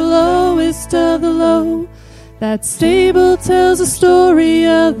to the lowest of the low, that stable tells a story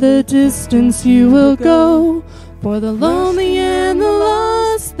of the distance you will go. For the lonely and the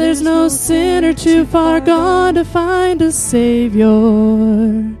lost, there's no sinner too far gone to find a Savior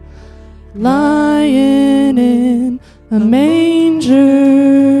lying in a manger.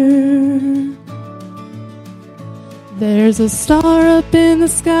 There's a star up in the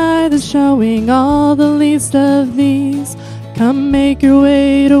sky that's showing all the least of these. Come make your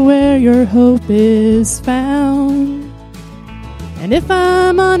way to where your hope is found. And if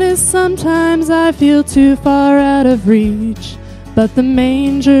I'm honest, sometimes I feel too far out of reach, but the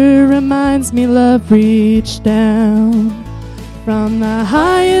manger reminds me love reached down. From the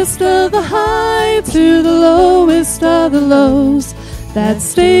highest of the high to the lowest of the lows, that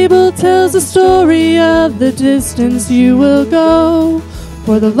stable tells the story of the distance you will go.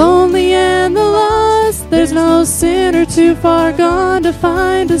 For the lonely and the lost, there's no sinner too far gone to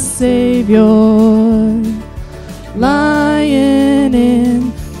find a Savior lying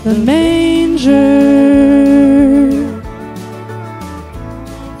in the manger.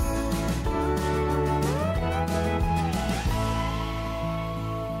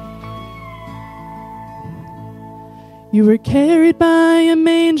 You were carried by a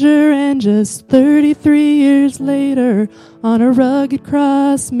manger, and just 33 years later, on a rugged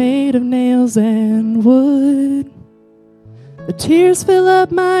cross made of nails and wood. The tears fill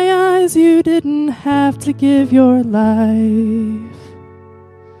up my eyes, you didn't have to give your life,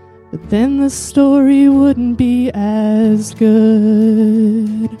 but then the story wouldn't be as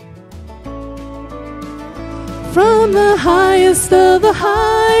good. From the highest of the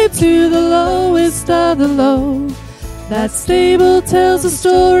high to the lowest of the low, that stable tells the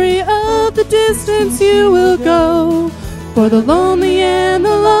story of the distance you will go. For the lonely and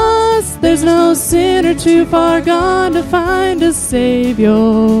the There's no sinner too far gone to find a Savior,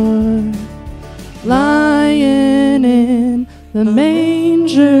 lying in the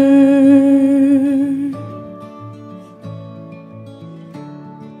manger.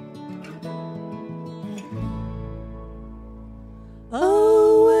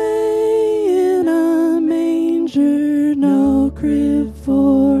 Away in a manger, no crib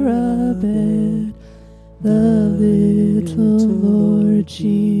for a bed, the little Lord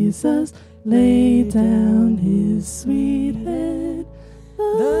Jesus laid down his sweet head.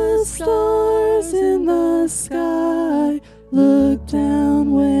 The stars in the sky looked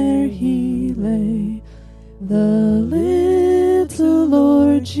down where he lay, the little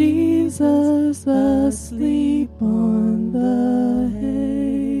Lord Jesus asleep on the hay.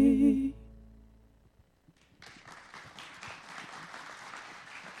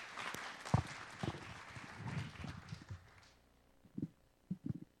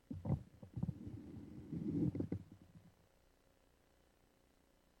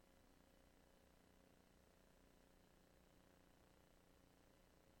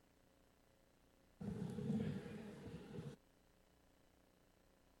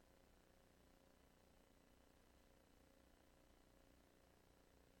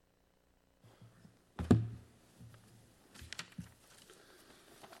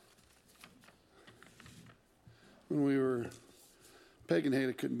 When we were, Peg and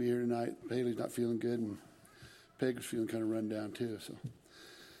Haley couldn't be here tonight. Haley's not feeling good, and Peg was feeling kind of run down too. So,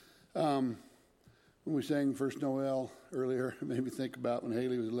 when we sang First Noel earlier, it made me think about when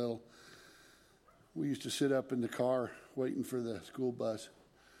Haley was little. We used to sit up in the car waiting for the school bus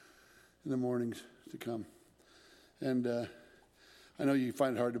in the mornings to come. And I know you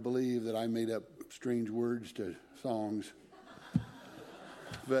find it hard to believe that I made up strange words to songs.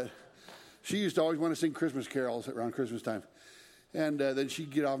 But she used to always want to sing Christmas carols around Christmas time. And then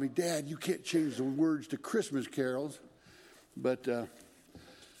she'd get off me, Dad, you can't change the words to Christmas carols. But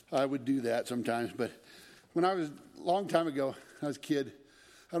I would do that sometimes. But when I was, a long time ago, I was a kid,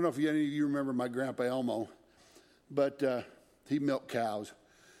 I don't know if any of you remember my grandpa Elmo, but he milked cows.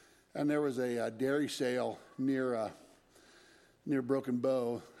 And there was a dairy sale near Broken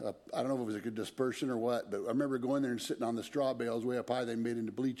Bow. I don't know if it was like a dispersion or what, but I remember going there and sitting on the straw bales way up high they made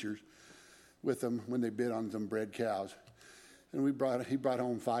into bleachers with them when they bid on some bred cows. And he brought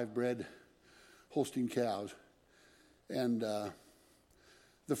home 5 bred Holstein cows. And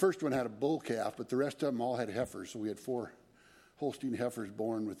the first one had a bull calf, but the rest of them all had heifers. So we had 4 Holstein heifers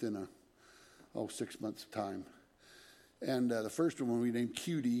born within 6 months of time. And the first one we named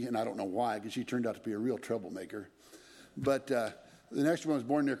Cutie, and I don't know why, because she turned out to be a real troublemaker. But the next one was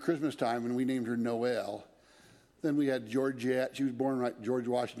born near Christmas time, and we named her Noel. Then we had Georgette. She was born right George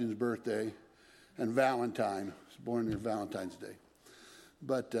Washington's birthday. And Valentine was born near Valentine's Day.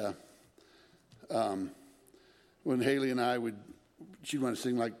 But when Haley and I she'd want to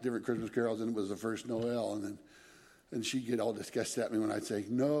sing like different Christmas carols, and it was the first Noel, and she'd get all disgusted at me when I'd say,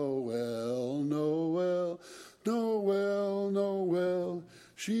 Noel, Noel, Noel, Noel,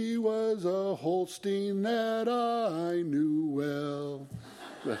 she was a Holstein that I knew well.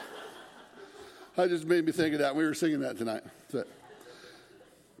 But that just made me think of that. We were singing that tonight. But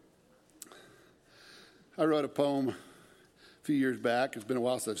I wrote a poem a few years back. It's been a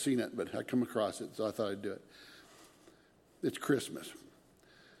while since I've seen it, but I come across it, so I thought I'd do it. It's Christmas.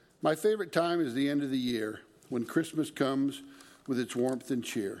 My favorite time is the end of the year, when Christmas comes with its warmth and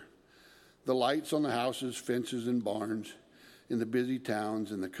cheer. The lights on the houses, fences, and barns, in the busy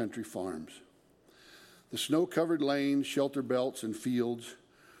towns and the country farms. The snow-covered lanes, shelter belts, and fields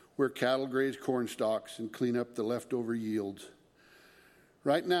where cattle graze corn stalks and clean up the leftover yields.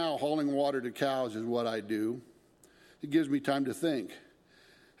 Right now, hauling water to cows is what I do. It gives me time to think.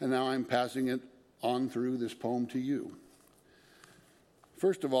 And now I'm passing it on through this poem to you.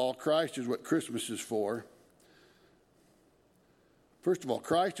 First of all, Christ is what Christmas is for.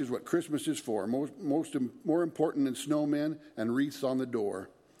 Christ is what Christmas is for, more important than snowmen and wreaths on the door.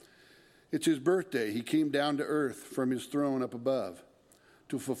 It's his birthday. He came down to earth from his throne up above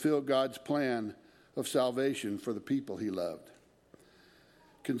to fulfill God's plan of salvation for the people he loved.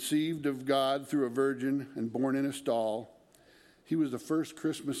 Conceived of God through a virgin and born in a stall, he was the first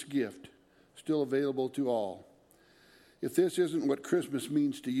Christmas gift, still available to all. If this isn't what Christmas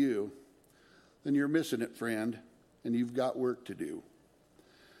means to you, then you're missing it, friend, and you've got work to do.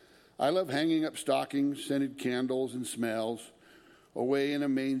 I love hanging up stockings, scented candles and smells, away in a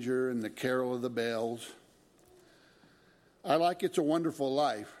manger and the carol of the bells. I like It's a Wonderful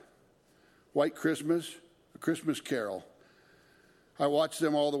Life, White Christmas, A Christmas Carol. I watch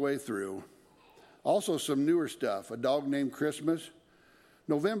them all the way through. Also some newer stuff, A Dog Named Christmas,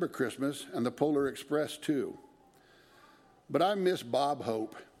 November Christmas, and the Polar Express too. But I miss Bob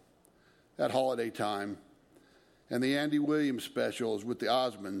Hope at holiday time, and the Andy Williams specials with the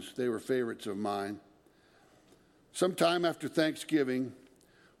Osmonds. They were favorites of mine. Sometime after Thanksgiving,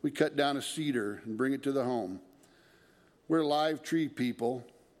 we cut down a cedar and bring it to the home. We're live tree people.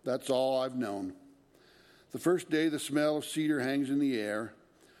 That's all I've known. The first day the smell of cedar hangs in the air.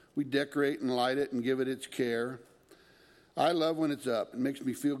 We decorate and light it and give it its care. I love when it's up. It makes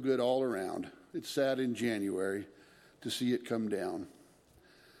me feel good all around. It's sad in January to see it come down.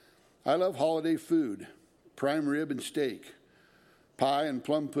 I love holiday food, prime rib and steak, pie and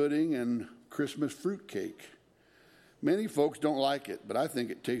plum pudding and Christmas fruit cake. Many folks don't like it, but I think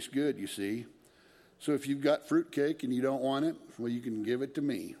it tastes good, you see. So if you've got fruit cake and you don't want it, well, you can give it to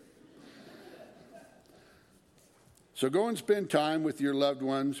me. So go and spend time with your loved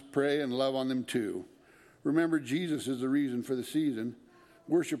ones, pray and love on them too. Remember, Jesus is the reason for the season.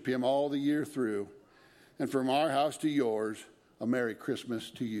 Worship him all the year through. And from our house to yours, a Merry Christmas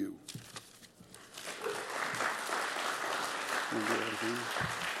to you.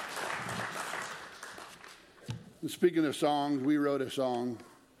 And speaking of songs, we wrote a song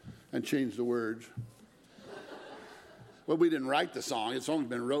and changed the words. Well, we didn't write the song. It's only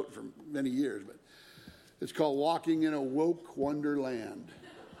been wrote for many years, but it's called Walking in a Woke Wonderland.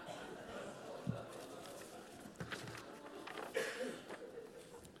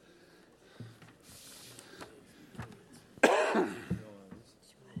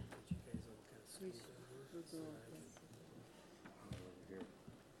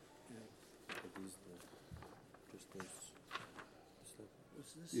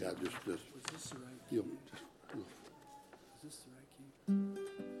 Yeah, just. Was this the right key? Is this the right key?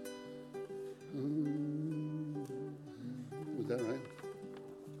 Was that right?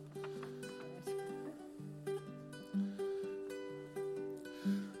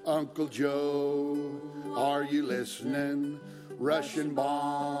 Uncle Joe, are you listening? Russian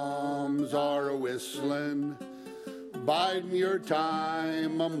bombs are a whistling. Biding your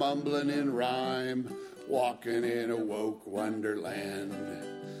time, a mumbling in rhyme, walking in a woke wonderland.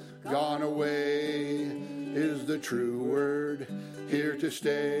 Gone away is the true word. Here to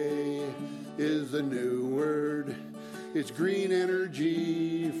stay is the new word. It's green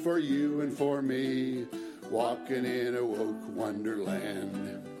energy for you and for me, walking in a woke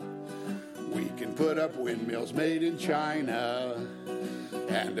wonderland. We can put up windmills made in China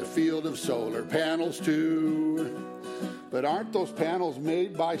and a field of solar panels too. But aren't those panels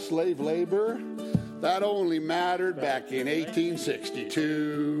made by slave labor? That only mattered back in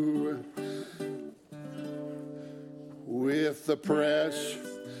 1862. With the press,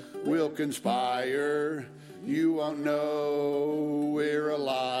 we'll conspire. You won't know we're a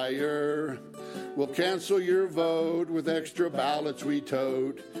liar. We'll cancel your vote with extra ballots we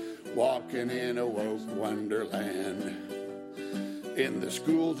tote, walking in a woke wonderland. In the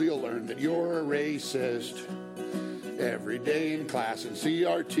schools, you'll learn that you're a racist. Every day in class in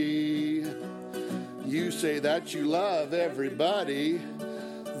CRT, you say that you love everybody.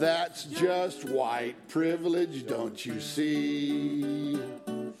 That's just white privilege, don't you see?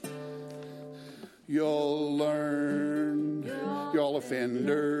 You'll learn, y'all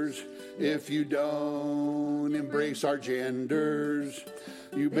offenders, if you don't embrace our genders.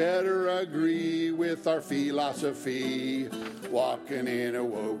 You better agree with our philosophy, walking in a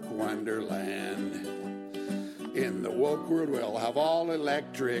woke wonderland. In the woke world, we'll have all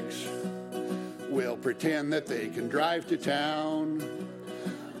electrics. We'll pretend that they can drive to town.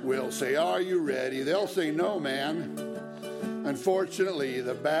 We'll say, are you ready? They'll say, no, man. Unfortunately,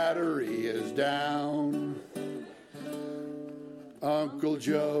 the battery is down. Uncle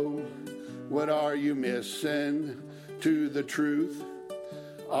Joe, what are you missing to the truth?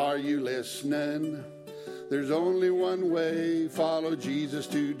 Are you listening? There's only one way, follow Jesus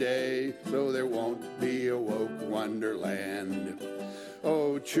today, so there won't be a woke wonderland.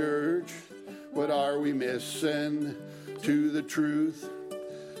 Oh, church, what are we missing to the truth?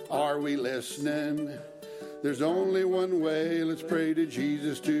 Are we listening? There's only one way, let's pray to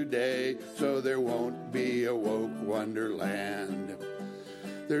Jesus today, so there won't be a woke wonderland.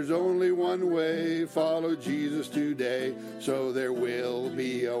 There's only one way, follow Jesus today, so there will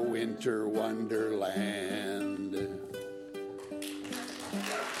be a winter wonderland.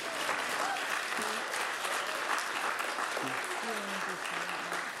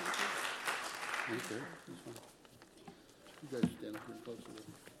 Okay, this one. You guys stand up here close to it.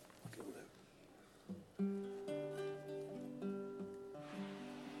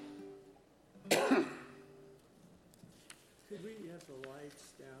 Could we have the lights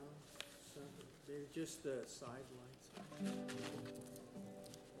down? They're just the side lights.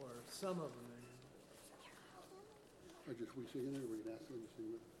 Some of them. Or just we singing it, or we can ask them to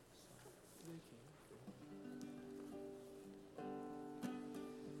sing with us?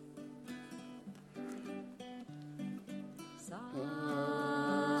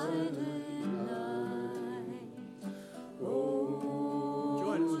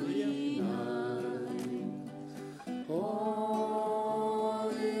 Join us, will you? All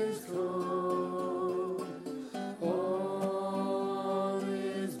is calm, all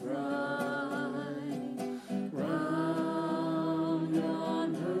is bright, round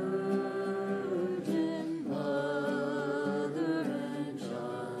yon virgin mother and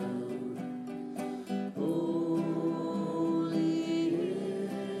child. Holy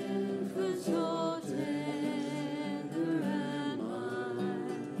infant, so tender and mild,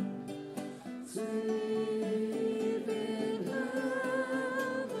 sleep in heavenly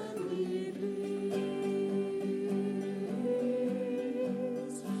peace.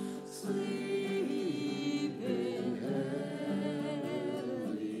 Sleep in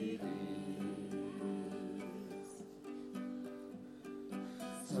heavenly peace.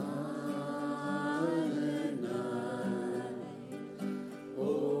 Silent night,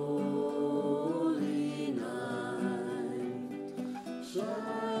 holy night,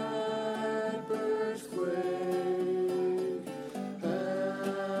 shepherds quake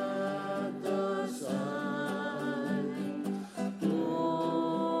at the sign.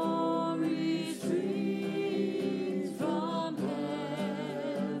 Glory streams from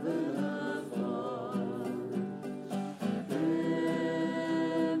heaven afar.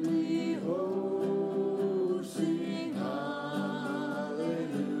 Heavenly hosts sing hallelujah.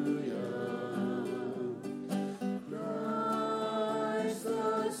 Christ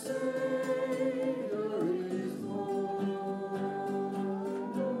the Savior is born.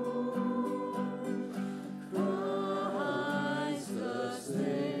 Christ the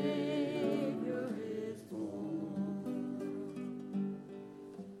Savior is born.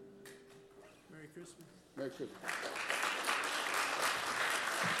 Merry Christmas. Merry Christmas.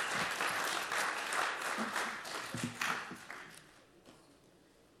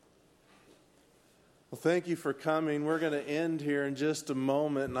 Well, thank you for coming. We're going to end here in just a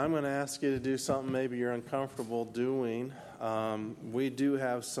moment, and I'm going to ask you to do something maybe you're uncomfortable doing. We do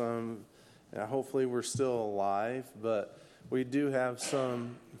have some, hopefully we're still alive, but we do have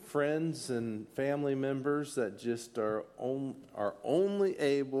some friends and family members that just are only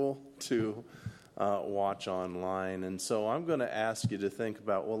able to watch online. And so I'm going to ask you to think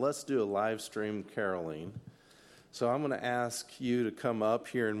about, well, let's do a live stream caroling. So I'm going to ask you to come up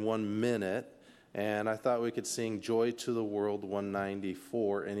here in 1 minute. And I thought we could sing Joy to the World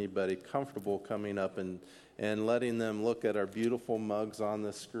 194. Anybody comfortable coming up and letting them look at our beautiful mugs on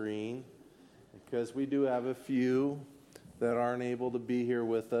the screen? Because we do have a few that aren't able to be here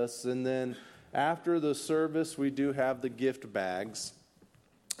with us. And then after the service, we do have the gift bags.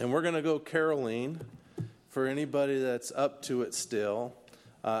 And we're going to go caroling for anybody that's up to it still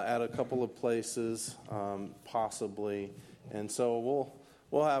at a couple of places, possibly. And so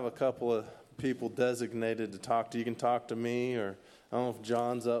we'll have a couple of people designated to talk to. You can talk to me, or I don't know if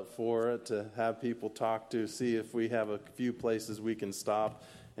John's up for it, to have people talk to, see if we have a few places we can stop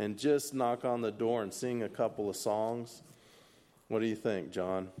and just knock on the door and sing a couple of songs. What do you think,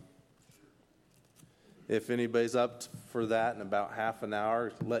 John? If anybody's up for that in about half an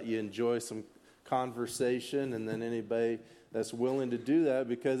hour, let you enjoy some conversation, and then anybody that's willing to do that,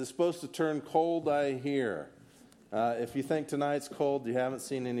 because it's supposed to turn cold, I hear. If you think tonight's cold, you haven't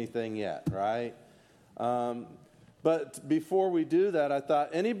seen anything yet, right? But before we do that, I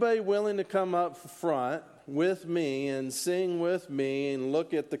thought, anybody willing to come up front with me and sing with me and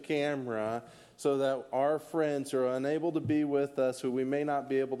look at the camera so that our friends who are unable to be with us, who we may not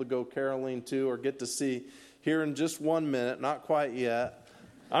be able to go caroling to or get to see here in just 1 minute, not quite yet.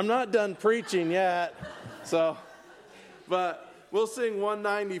 I'm not done preaching yet, but we'll sing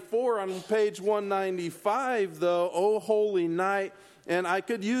 194. On page 195, though, O Holy Night. And I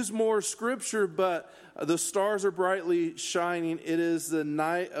could use more scripture, but the stars are brightly shining. It is the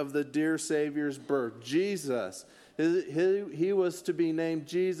night of the dear Savior's birth. Jesus. He was to be named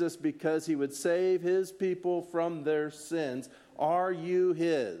Jesus because he would save his people from their sins. Are you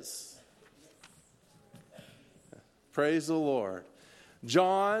his? Praise the Lord.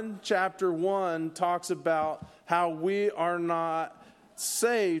 John chapter 1 talks about how we are not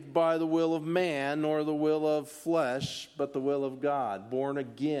saved by the will of man nor the will of flesh, but the will of God, born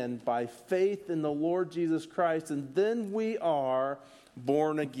again by faith in the Lord Jesus Christ, and then we are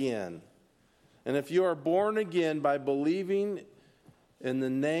born again. And if you are born again by believing in the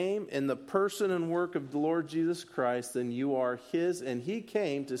name, in the person and work of the Lord Jesus Christ, then you are his, and he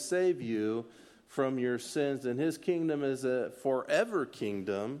came to save you from your sins. And his kingdom is a forever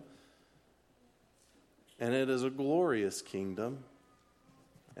kingdom, and it is a glorious kingdom,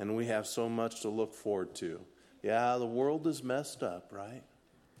 and we have so much to look forward to. Yeah, the world is messed up, right?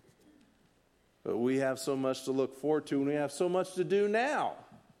 But we have so much to look forward to, and we have so much to do now,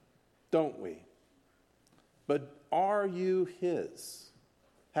 don't we? But are you his?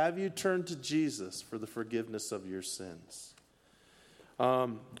 Have you turned to Jesus for the forgiveness of your sins?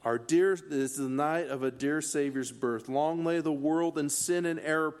 This is the night of a dear Savior's birth. Long lay the world in sin and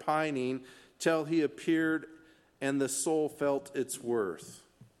error pining, till he appeared and the soul felt its worth.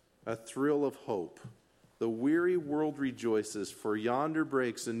 A thrill of hope. The weary world rejoices, for yonder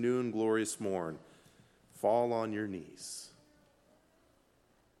breaks a new and glorious morn. Fall on your knees.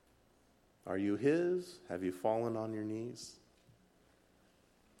 Are you his? Have you fallen on your knees?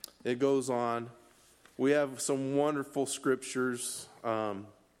 It goes on. We have some wonderful scriptures,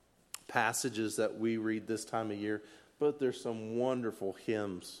 passages that we read this time of year, but there's some wonderful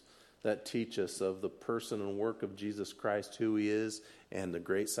hymns that teach us of the person and work of Jesus Christ, who he is, and the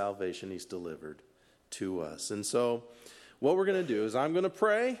great salvation he's delivered to us. And so what we're going to do is I'm going to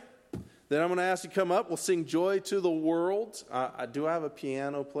pray, then I'm going to ask you to come up. We'll sing Joy to the World. Do I have a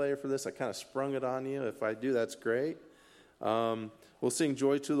piano player for this? I kind of sprung it on you. If I do, that's great. We'll sing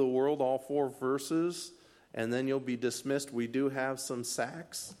Joy to the World, all 4 verses, and then you'll be dismissed. We do have some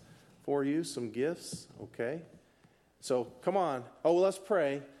sax for you, some gifts, okay? So come on. Oh, well, let's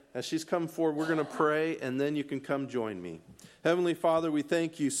pray. As she's come forward, we're going to pray, and then you can come join me. Heavenly Father, we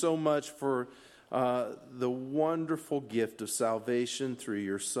thank you so much for the wonderful gift of salvation through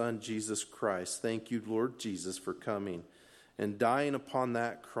your Son, Jesus Christ. Thank you, Lord Jesus, for coming and dying upon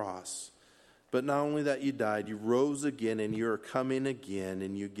that cross. But not only that you died, you rose again, and you are coming again,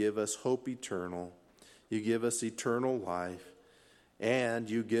 and you give us hope eternal. You give us eternal life, and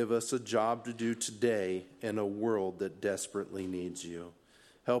you give us a job to do today in a world that desperately needs you.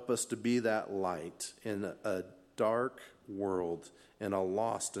 Help us to be that light in a dark world, in a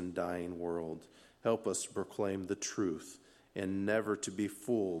lost and dying world. Help us to proclaim the truth and never to be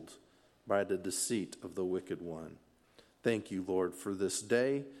fooled by the deceit of the wicked one. Thank you, Lord, for this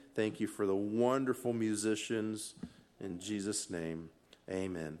day. Thank you for the wonderful musicians. In Jesus' name,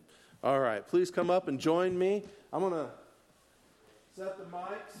 amen. All right, please come up and join me. I'm going to set the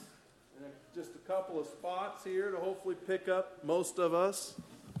mics in just a couple of spots here to hopefully pick up most of us.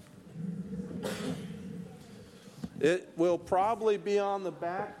 It will probably be on the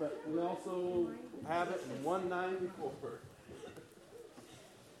back, but we also have it in 194.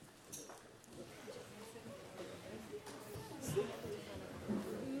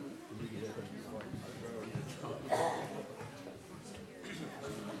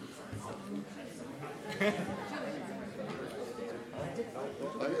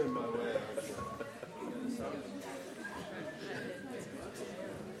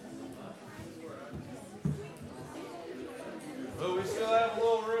 But we still have a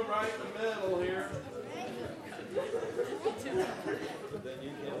little room right in the middle here.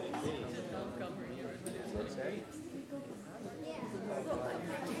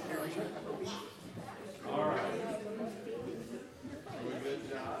 All right. Good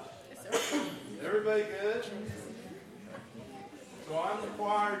job. Everybody good? So I'm the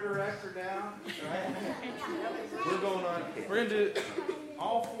choir director now, right? We're going to do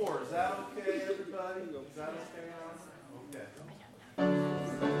all 4. Is that okay, everybody? Is that okay? Okay.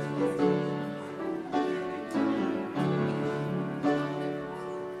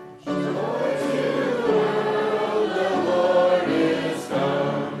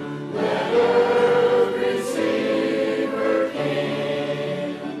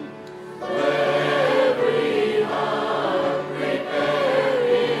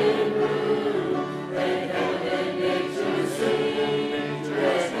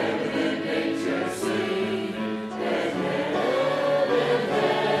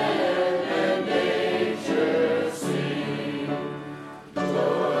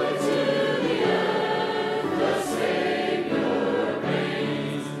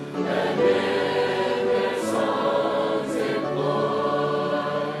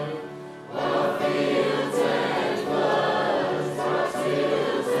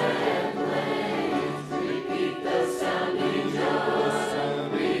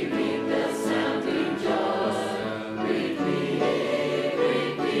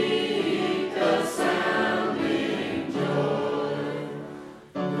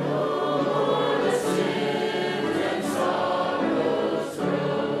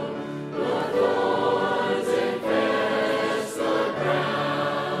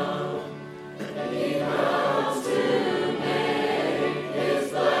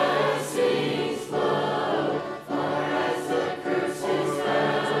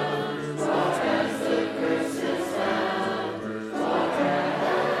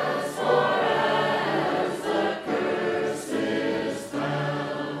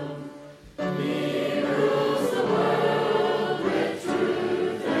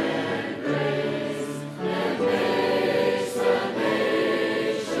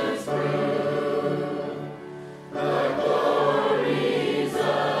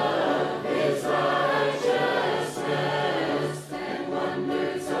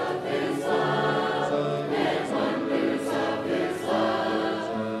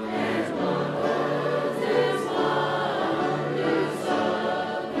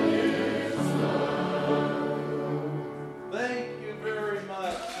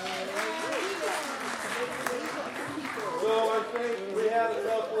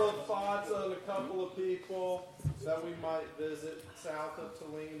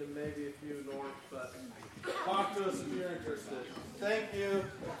 Tulane and maybe a few north, but talk to us if you're interested. Thank you.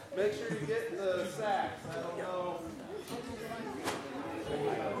 Make sure you get the sacks. I don't know.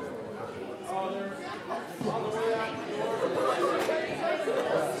 Oh, they're on the way out the door.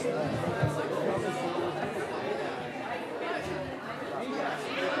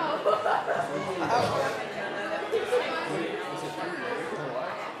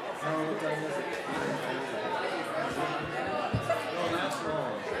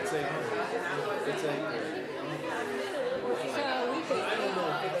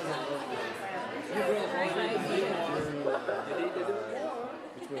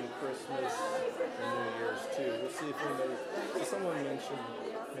 Between Christmas and New Year's too. We'll see if anybody. Someone mentioned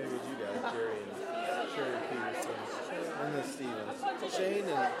maybe you guys, Jerry and Sherry Peterson, and then Stevens, Shane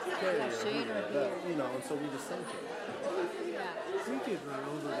and Carrie. Shane are but, you know, and so we just think it. If we could run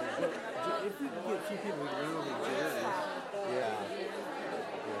over there, if we could get a few people to run over to Jerry